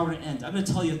how we're going to end. I'm going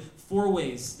to tell you 4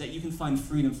 ways that you can find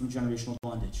freedom from generational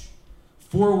bondage.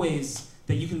 4 ways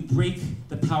that you can break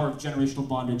the power of generational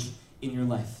bondage in your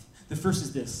life. The first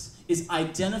is this, is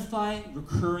identify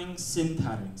recurring sin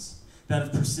patterns that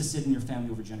have persisted in your family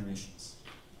over generations.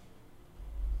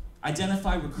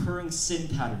 Identify recurring sin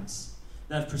patterns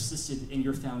that have persisted in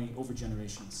your family over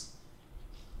generations.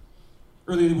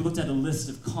 Earlier we looked at a list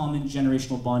of common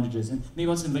generational bondages, and maybe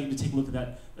I'll just invite you to take a look at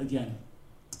that again.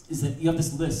 Is that you have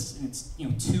this list, and it's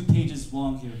 2 pages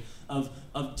long here,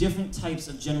 of different types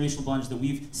of generational bondage that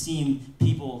we've seen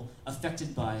people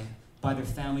affected by their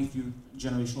family through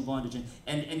generational bondage.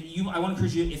 And I want to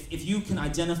encourage you, if you can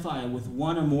identify with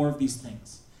one or more of these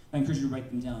things, I encourage you to write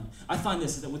them down. I find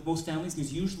this, is that with most families,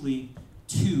 there's usually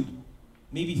 2,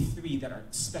 maybe 3 that are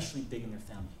especially big in their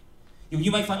family.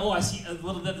 You might find, I see a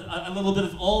little bit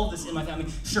of all of this in my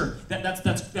family. Sure, that's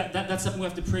something we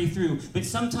have to pray through. But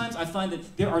sometimes I find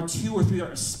that there are 2 or 3 that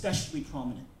are especially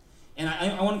prominent. And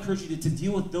I want to encourage you to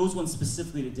deal with those ones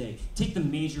specifically today. Take the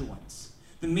major ones.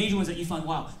 The major ones that you find,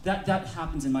 wow, that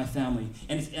happens in my family,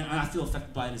 and I feel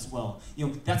affected by it as well.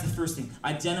 That's the first thing.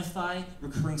 Identify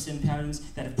recurring sin patterns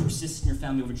that have persisted in your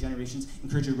family over generations.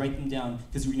 Encourage you to write them down,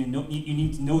 because you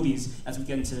need to know these as we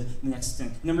get into the next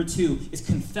thing. Number 2 is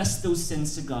confess those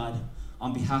sins to God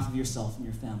on behalf of yourself and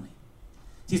your family.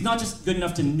 See, it's not just good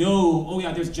enough to know,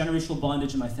 there's generational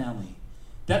bondage in my family.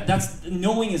 That's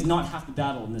knowing is not half the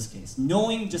battle in this case.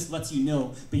 Knowing just lets you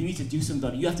know, but you need to do something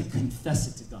about it. You have to confess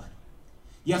it to God.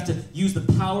 You have to use the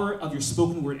power of your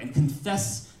spoken word and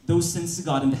confess those sins to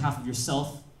God on behalf of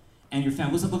yourself and your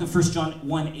family. Let's look at 1 John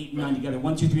 1, 8, and 9 together.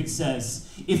 1, 2, 3, it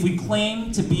says, if we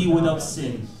claim to be without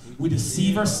sin, we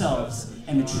deceive ourselves,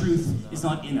 and the truth is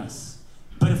not in us.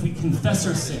 But if we confess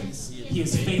our sins, he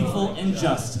is faithful and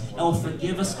just, and will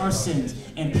forgive us our sins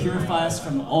and purify us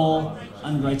from all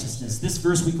unrighteousness. This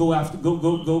verse we go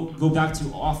back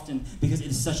to often because it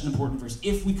is such an important verse.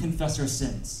 If we confess our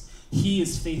sins, He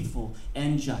is faithful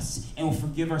and just and will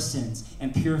forgive our sins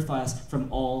and purify us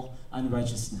from all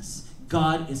unrighteousness.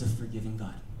 God is a forgiving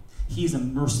God. He is a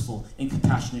merciful and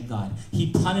compassionate God.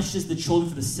 He punishes the children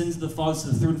for the sins of the fathers to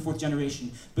the third and fourth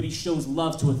generation, but he shows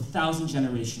love to 1,000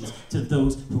 generations to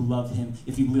those who love him.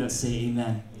 If you believe that, say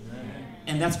amen.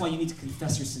 And that's why you need to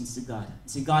confess your sins to God.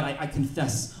 Say, God, I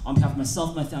confess on behalf of myself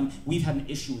and my family, we've had an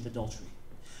issue with adultery.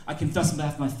 I confess on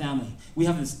behalf of my family, we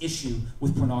have this issue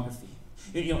with pornography.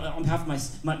 On behalf of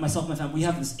myself and my family, we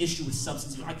have this issue with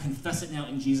substance abuse. I confess it now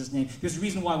in Jesus' name. There's a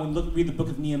reason why when we read the book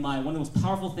of Nehemiah, one of the most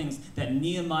powerful things that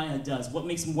Nehemiah does, what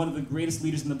makes him one of the greatest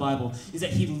leaders in the Bible, is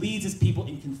that he leads his people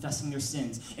in confessing their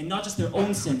sins. And not just their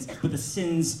own sins, but the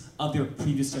sins of their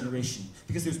previous generation.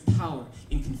 Because there's power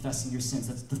in confessing your sins.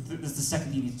 That's the second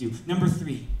thing you need to do. Number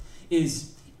 3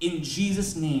 is, in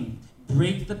Jesus' name,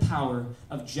 break the power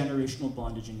of generational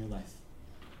bondage in your life.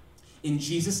 In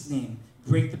Jesus' name,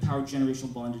 break the power of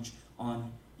generational bondage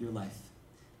on your life.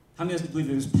 How many of us believe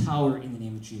there's power in the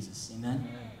name of Jesus? Amen?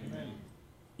 Amen.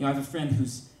 I have a friend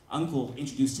whose uncle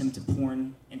introduced him to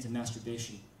porn and to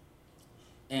masturbation.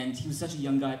 And he was such a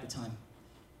young guy at the time.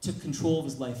 Took control of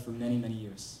his life for many, many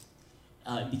years.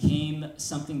 It became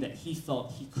something that he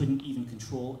felt he couldn't even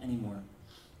control anymore.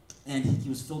 And he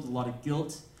was filled with a lot of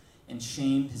guilt and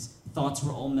shame. His thoughts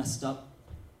were all messed up.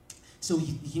 So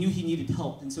he knew he needed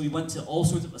help, and so he went to all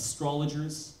sorts of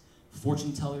astrologers,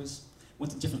 fortune tellers,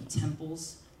 went to different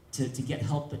temples to get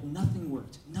help, but nothing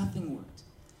worked. Nothing worked.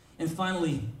 And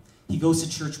finally, he goes to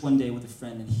church one day with a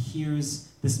friend and hears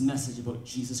this message about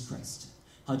Jesus Christ,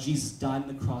 how Jesus died on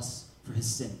the cross for his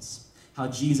sins, how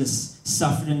Jesus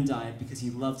suffered and died because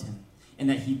he loved him, and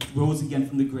that he rose again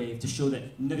from the grave to show that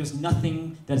there's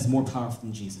nothing that is more powerful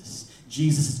than Jesus.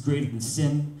 Jesus is greater than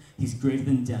sin. He's greater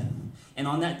than death. And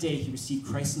on that day, he received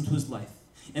Christ into his life.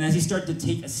 And as he started to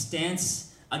take a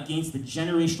stance against the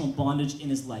generational bondage in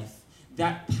his life,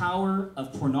 that power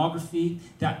of pornography,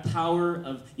 that power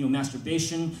of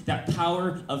masturbation, that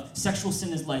power of sexual sin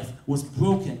in his life was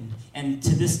broken. And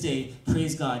to this day,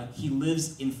 praise God, he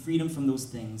lives in freedom from those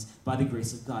things by the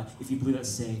grace of God. If you believe that,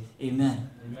 say amen.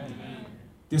 Amen.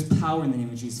 There's power in the name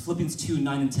of Jesus. Philippians 2,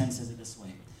 9 and 10 says it this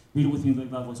way. Read it with me in the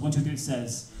voice. 1, 2, 3, it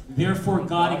says, "Therefore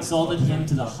God exalted him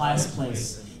to the highest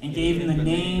place and gave him the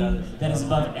name that is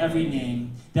above every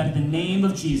name, that at the name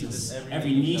of Jesus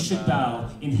every knee should bow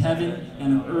in heaven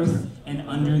and on earth and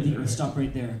under the earth." Stop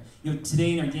right there.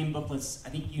 Today in our game booklets, I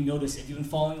think you notice, if you've been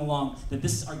following along, that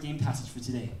this is our game passage for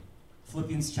today.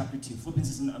 Philippians chapter 2. Philippians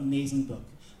is an amazing book.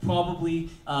 Probably,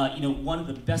 one of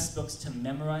the best books to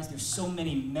memorize. There's so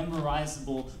many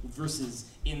memorizable verses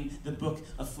in the book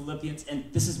of Philippians, and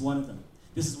this is one of them.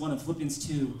 This is one of Philippians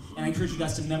 2, and I encourage you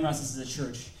guys to memorize this as a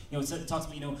church. It talks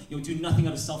about, do nothing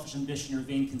out of selfish ambition or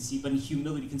vain conceit, but in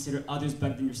humility consider others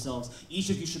better than yourselves. Each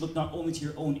of you should look not only to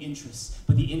your own interests,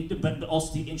 but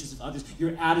also to the interests of others.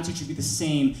 Your attitude should be the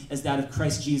same as that of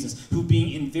Christ Jesus, who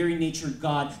being in very nature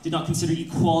God, did not consider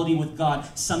equality with God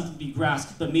something to be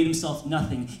grasped, but made himself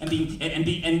nothing. And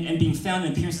being found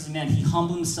in appearance as a man, he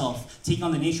humbled himself, taking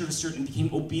on the nature of a servant, and became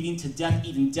obedient to death,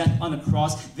 even death on a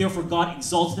cross. Therefore God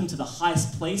exalted him to the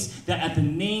highest place, that at the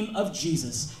name of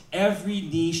Jesus every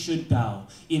knee should bow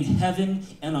in heaven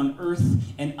and on earth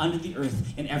and under the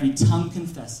earth, and every tongue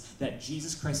confess that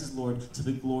Jesus Christ is Lord, to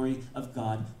the glory of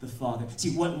God the Father. See,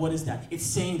 what is that? It's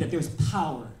saying that there's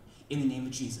power in the name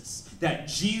of Jesus. That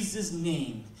Jesus'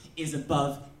 name is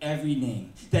above every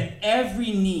name. That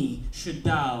every knee should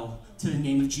bow to the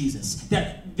name of Jesus.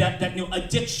 That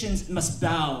addictions must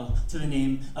bow to the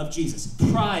name of Jesus.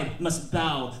 Pride must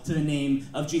bow to the name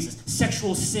of Jesus.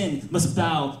 Sexual sin must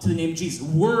bow to the name of Jesus.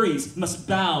 Worries must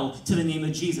bow to the name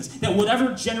of Jesus. That whatever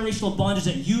generational bondage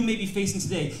that you may be facing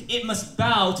today, it must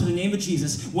bow to the name of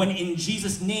Jesus when in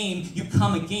Jesus' name you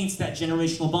come against that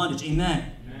generational bondage.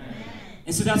 Amen.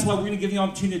 And so that's why we're going to give you the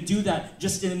opportunity to do that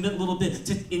just in a little bit.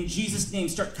 To, in Jesus' name,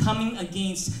 start coming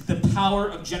against the power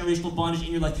of generational bondage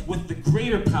in your life with the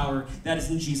greater power that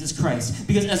is in Jesus Christ.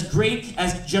 Because as great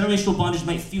as generational bondage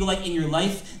might feel like in your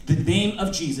life, the name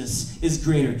of Jesus is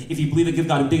greater. If you believe it, give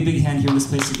God a big, big hand here in this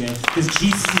place again. Because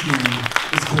Jesus' name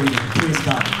is greater. Praise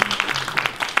God.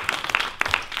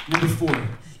 Number 4,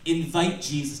 invite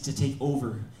Jesus to take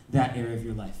over that area of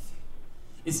your life.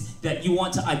 It's that you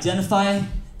want to identify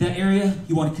that area.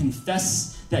 You want to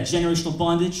confess that generational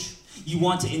bondage. You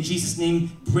want to, in Jesus'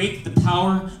 name, break the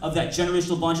power of that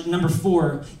generational bondage. Number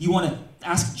 4, you want to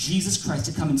ask Jesus Christ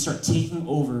to come and start taking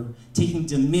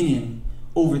dominion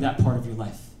over that part of your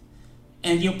life.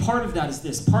 And part of that is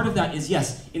this. Part of that is,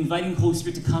 yes, inviting the Holy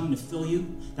Spirit to come and to fill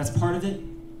you. That's part of it.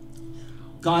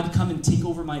 God, come and take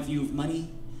over my view of money.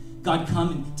 God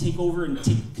come and take over and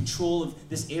take control of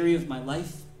this area of my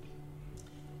life.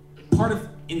 Part of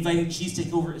inviting Jesus to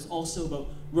take over is also about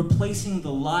replacing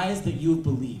the lies that you have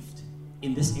believed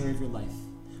in this area of your life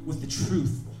with the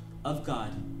truth of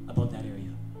God about that area.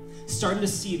 Starting to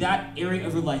see that area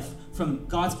of your life from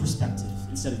God's perspective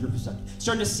instead of your perspective.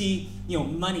 Starting to see,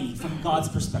 money from God's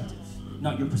perspective,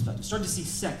 not your perspective. Starting to see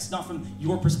sex, not from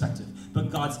your perspective,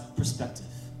 but God's perspective.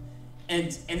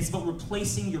 And it's about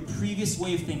replacing your previous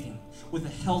way of thinking with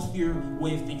a healthier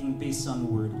way of thinking based on the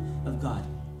Word of God.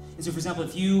 And so, for example,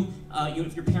 if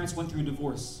if your parents went through a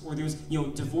divorce, or there's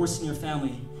divorce in your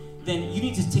family, then you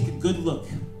need to take a good look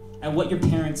at what your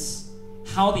parents,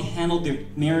 how they handled their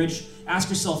marriage. Ask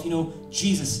yourself,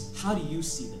 Jesus, how do you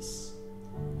see this?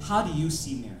 How do you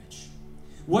see marriage?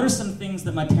 What are some things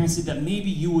that my parents did that maybe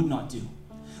you would not do?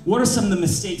 What are some of the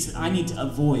mistakes that I need to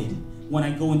avoid when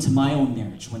I go into my own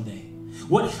marriage one day?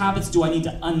 What habits do I need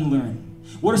to unlearn?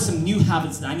 What are some new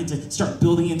habits that I need to start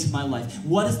building into my life?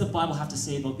 What does the Bible have to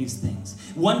say about these things?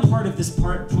 One part of this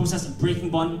process of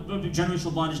breaking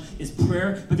generational bondage is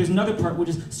prayer, but there's another part which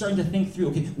is starting to think through,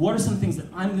 okay, what are some things that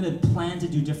I'm going to plan to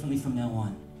do differently from now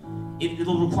on?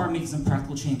 It'll require making some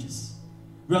practical changes.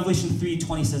 Revelation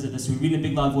 3:20 says it this way. Read in a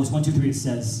big loud voice. 1, 2, 3, it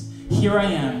says, "Here I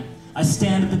am. I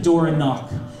stand at the door and knock.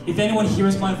 If anyone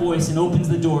hears my voice and opens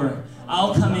the door,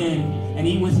 I'll come in and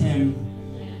eat with him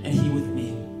and he with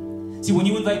me." See, when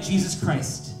you invite Jesus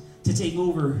Christ to take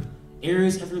over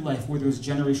areas of your life where there's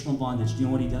generational bondage, do you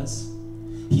know what he does?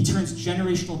 He turns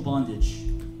generational bondage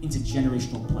into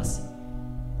generational blessing.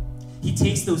 He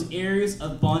takes those areas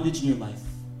of bondage in your life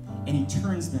and he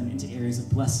turns them into areas of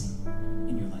blessing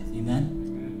in your life. Amen?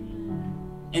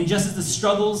 And just as the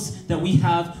struggles that we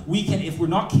have, we can, if we're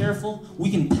not careful, we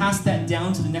can pass that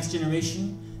down to the next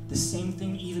generation. The same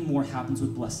thing, even more, happens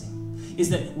with blessing. Is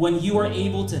that when you are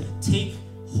able to take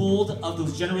hold of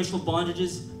those generational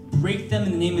bondages, break them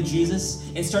in the name of Jesus,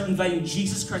 and start inviting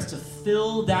Jesus Christ to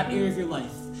fill that area of your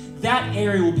life, that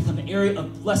area will become an area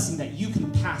of blessing that you can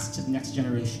pass to the next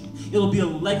generation. It'll be a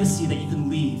legacy that you can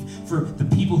leave for the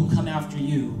people who come after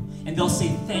you. And they'll say,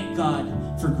 thank God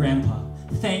for grandpa.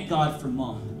 Thank God for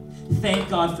mom. Thank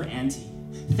God for auntie.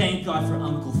 Thank God for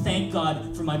uncle. Thank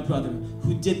God for my brother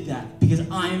who did that, because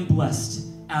I am blessed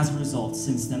as a result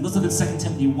since then. Let's look at 2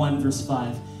 Timothy 1, verse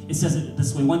 5. It says it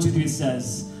this way. 1, 2, 3, it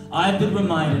says, "I've been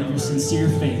reminded of your sincere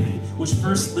faith, which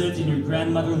first lived in your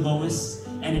grandmother Lois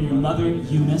and in your mother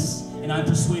Eunice, and I'm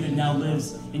persuaded now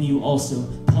lives in you also."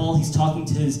 Paul, he's talking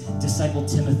to his disciple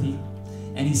Timothy,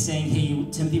 and he's saying, hey,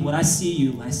 Timothy, when I see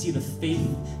you, when I see the faith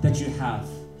that you have,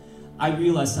 I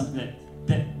realize something,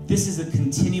 that this is a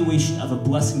continuation of a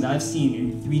blessing that I've seen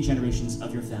in 3 generations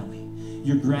of your family.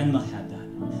 Your grandma had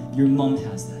that. Your mom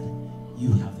has that.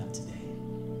 You have that today.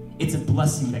 It's a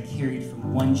blessing that carried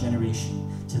from one generation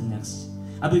to the next.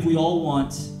 I believe we all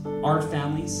want our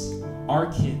families,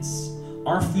 our kids,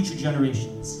 our future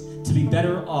generations to be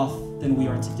better off than we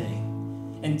are today.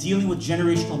 And dealing with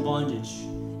generational bondage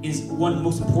is one of the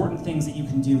most important things that you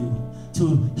can do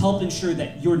to help ensure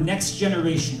that your next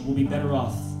generation will be better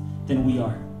off than we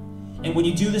are. And when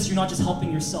you do this, you're not just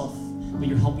helping yourself, but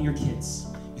you're helping your kids.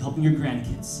 You're helping your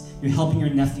grandkids. You're helping your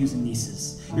nephews and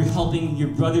nieces. You're helping your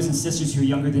brothers and sisters who are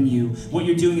younger than you. What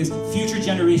you're doing is future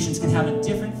generations can have a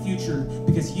different future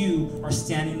because you are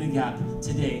standing in the gap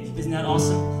today. Isn't that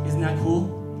awesome? Isn't that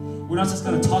cool? We're not just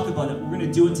going to talk about it. We're going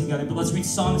to do it together. But let's read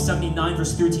Psalm 79,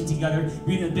 verse 13 together.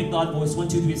 Read in a big, loud voice. 1,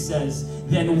 2, 3, it says,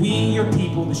 "Then we, your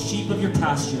people, the sheep of your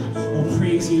pasture, will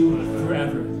praise you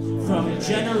forever. From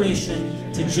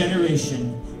generation to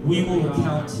generation, we will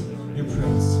recount your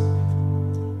praise."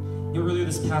 Earlier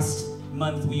this past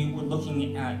month, we were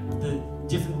looking at the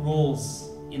different roles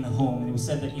in the home. And it was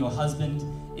said that, a husband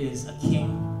is a king,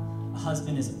 a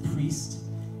husband is a priest.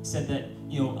 It said that,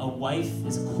 a wife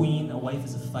is a queen, a wife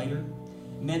is a fighter.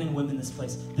 Men and women in this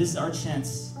place, this is our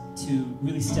chance to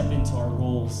really step into our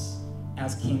roles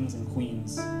as kings and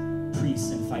queens,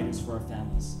 priests and fighters for our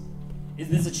families.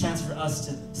 This is a chance for us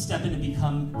to step in and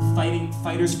become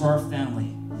fighters for our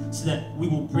family, so that we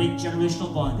will break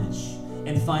generational bondage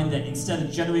and find that instead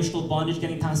of generational bondage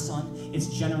getting passed on, it's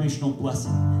generational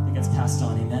blessing that gets passed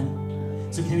on. Amen?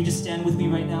 So can we just stand with me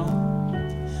right now?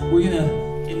 We're going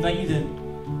to invite you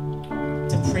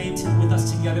to pray with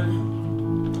us together.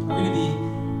 We're going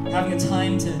to be having a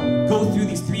time to go through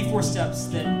these 3-4 steps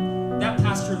that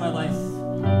pastor in my life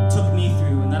took me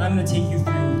through, and that I'm going to take you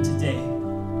through today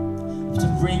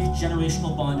to break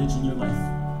generational bondage in your life.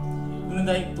 I'm going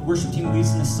to invite the worship team to lead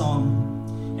us in a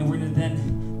song, and we're going to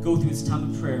then go through this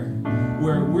time of prayer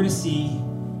where we're going to see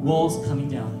walls coming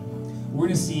down. We're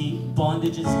going to see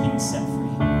bondages being set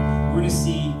free. We're going to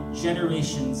see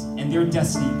generations and their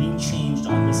destiny being changed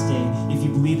on this day. If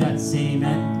you believe that, say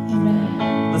amen.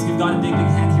 Amen. Let's give God a big, big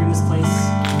hand here in this place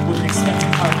with an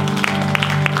expectant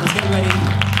heart. Let's get ready.